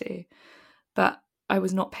we always do, but I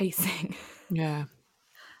was not pacing. Yeah.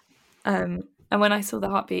 And when I saw the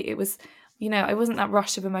heartbeat, it was, I wasn't that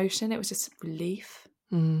rush of emotion. It was just relief,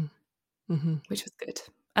 which was good.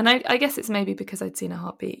 And I guess it's maybe because I'd seen a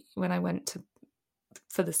heartbeat when I went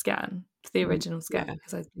for the scan, for the original scan,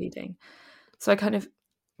 because I was bleeding. So I kind of,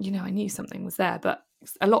 I knew something was there, but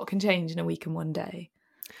a lot can change in a week and one day.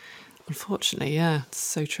 Unfortunately, yeah, it's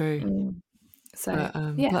so true. So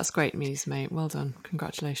that's great news, mate. Well done.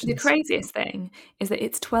 Congratulations. The craziest thing is that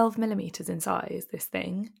it's 12 millimeters in size,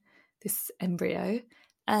 this embryo,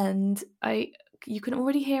 and you can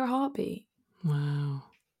already hear a heartbeat. Wow.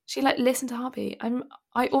 She listened to heartbeat.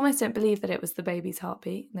 I almost don't believe that it was the baby's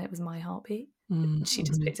heartbeat and that it was my heartbeat. She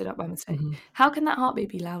just picked it up by mistake. How can that heartbeat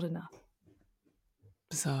be loud enough?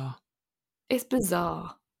 Bizarre. It's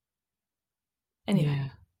bizarre. Anyway. Yeah.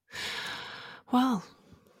 Well,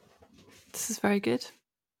 this is very good.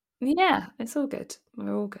 Yeah, it's all good.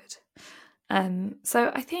 We're all good.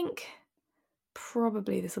 So I think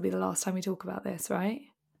probably this will be the last time we talk about this, right?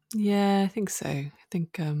 Yeah, I think so. I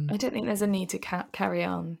think I don't think there's a need to carry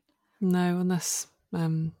on. No, unless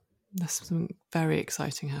something very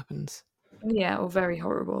exciting happens. Yeah, or very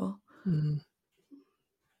horrible.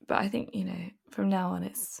 But I think, from now on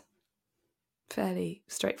it's fairly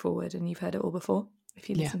straightforward, and you've heard it all before if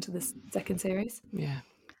you listen to this second series. Yeah.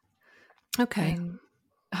 Okay.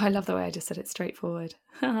 I love the way I just said it, straightforward.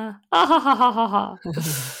 Oh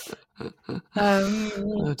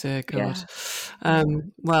dear God. Yeah.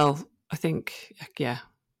 Well, I think,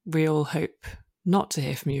 we all hope not to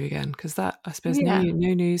hear from you again, because that, I suppose, no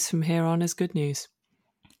news from here on is good news.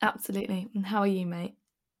 Absolutely. And how are you, mate?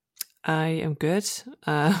 I am good.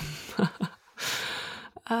 I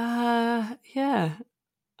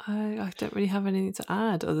don't really have anything to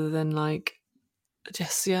add other than my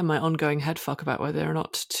ongoing head fuck about whether or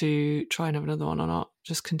not to try and have another one or not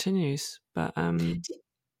just continues. But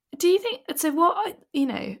do you think so?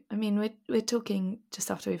 We're talking just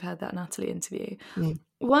after we've had that Natalie interview.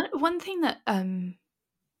 One thing that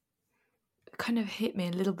kind of hit me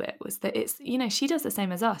a little bit was that it's, she does the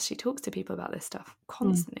same as us. She talks to people about this stuff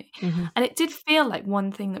constantly. And it did feel like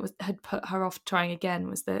one thing that had put her off trying again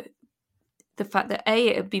was the fact that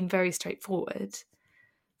it had been very straightforward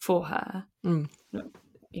for her,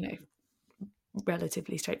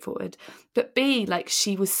 relatively straightforward, but B,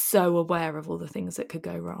 she was so aware of all the things that could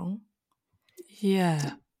go wrong.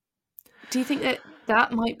 Yeah. Do you think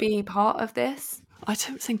that might be part of this? I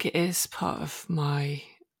don't think it is part of my...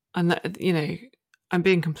 And I'm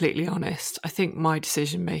being completely honest. I think my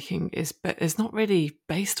decision making is not really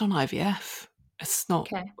based on IVF. It's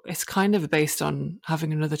not. Okay. It's kind of based on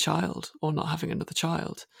having another child or not having another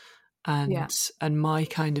child, and my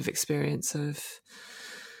kind of experience of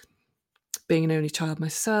being an only child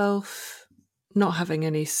myself, not having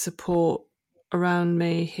any support around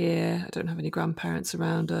me here. I don't have any grandparents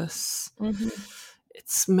around us.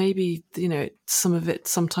 It's maybe some of it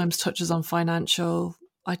sometimes touches on financial.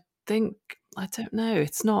 I don't know.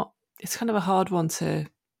 It's not. It's kind of a hard one to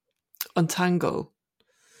untangle.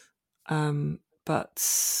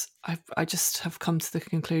 but I just have come to the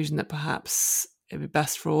conclusion that perhaps it'd be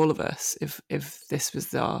best for all of us if this was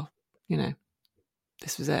this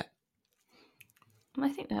was it. I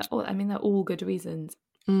think they're all good reasons.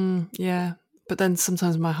 Yeah, but then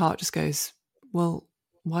sometimes my heart just goes, well,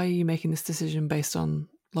 why are you making this decision based on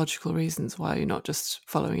logical reasons? Why are you not just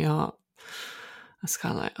following your heart? That's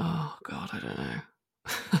kind of like, oh God, I don't know.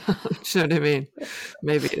 Do you know what I mean?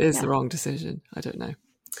 Maybe it is the wrong decision. I don't know.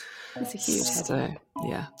 It's a huge headache. So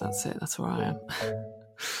yeah, that's it. That's where I am.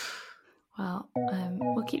 Well,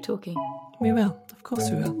 we'll keep talking. We will. Of course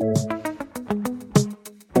we will.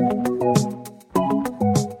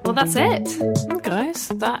 Well, that's it. Guys,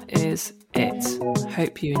 that is it.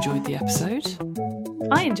 Hope you enjoyed the episode.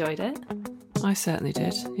 I enjoyed it. I certainly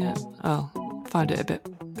did, yeah. I'll find it a bit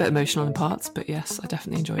emotional in parts, but yes, I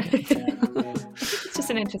definitely enjoyed it. It's just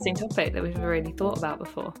an interesting topic that we've really thought about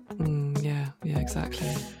before. Yeah, exactly.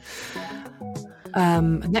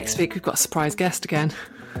 Next week we've got a surprise guest again.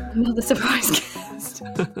 Another surprise guest.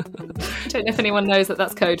 I don't know if anyone knows that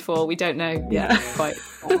that's code for. We don't know yet quite.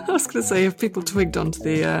 I was going to say, if people twigged onto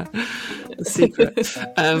the secret.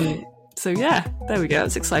 So yeah, there we go.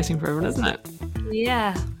 It's exciting for everyone, isn't it?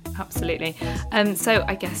 Yeah, absolutely. So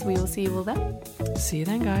I guess we will see you all then. See you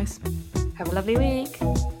then, guys. Have a lovely week.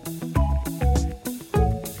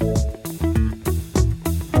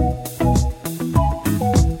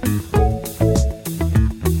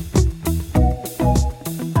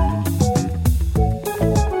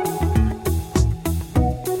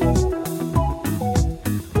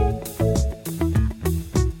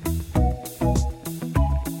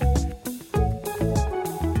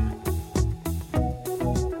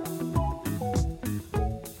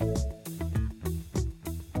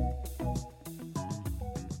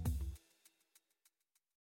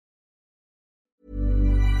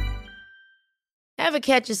 Ever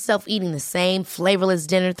catch yourself eating the same flavorless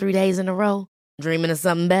dinner 3 days in a row? Dreaming of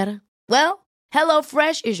something better? Well,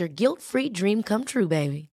 HelloFresh is your guilt-free dream come true,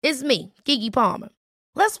 baby. It's me, Keke Palmer.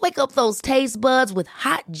 Let's wake up those taste buds with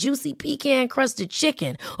hot, juicy pecan-crusted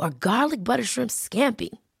chicken or garlic butter shrimp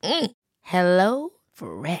scampi. Hello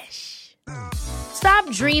Fresh. Stop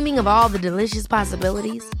dreaming of all the delicious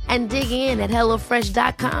possibilities and dig in at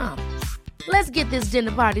HelloFresh.com. Let's get this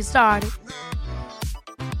dinner party started.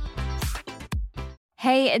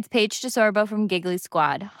 Hey, it's Paige DeSorbo from Giggly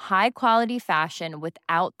Squad. High quality fashion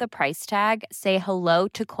without the price tag. Say hello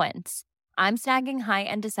to Quince. I'm snagging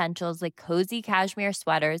high-end essentials like cozy cashmere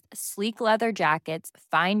sweaters, sleek leather jackets,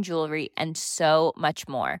 fine jewelry, and so much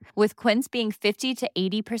more. With Quince being 50 to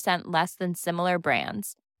 80% less than similar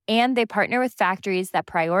brands. And they partner with factories that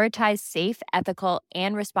prioritize safe, ethical,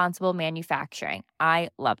 and responsible manufacturing. I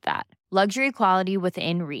love that. Luxury quality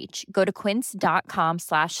within reach. Go to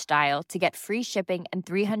quince.com/style to get free shipping and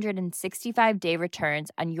 365-day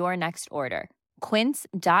returns on your next order.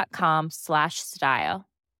 Quince.com/style.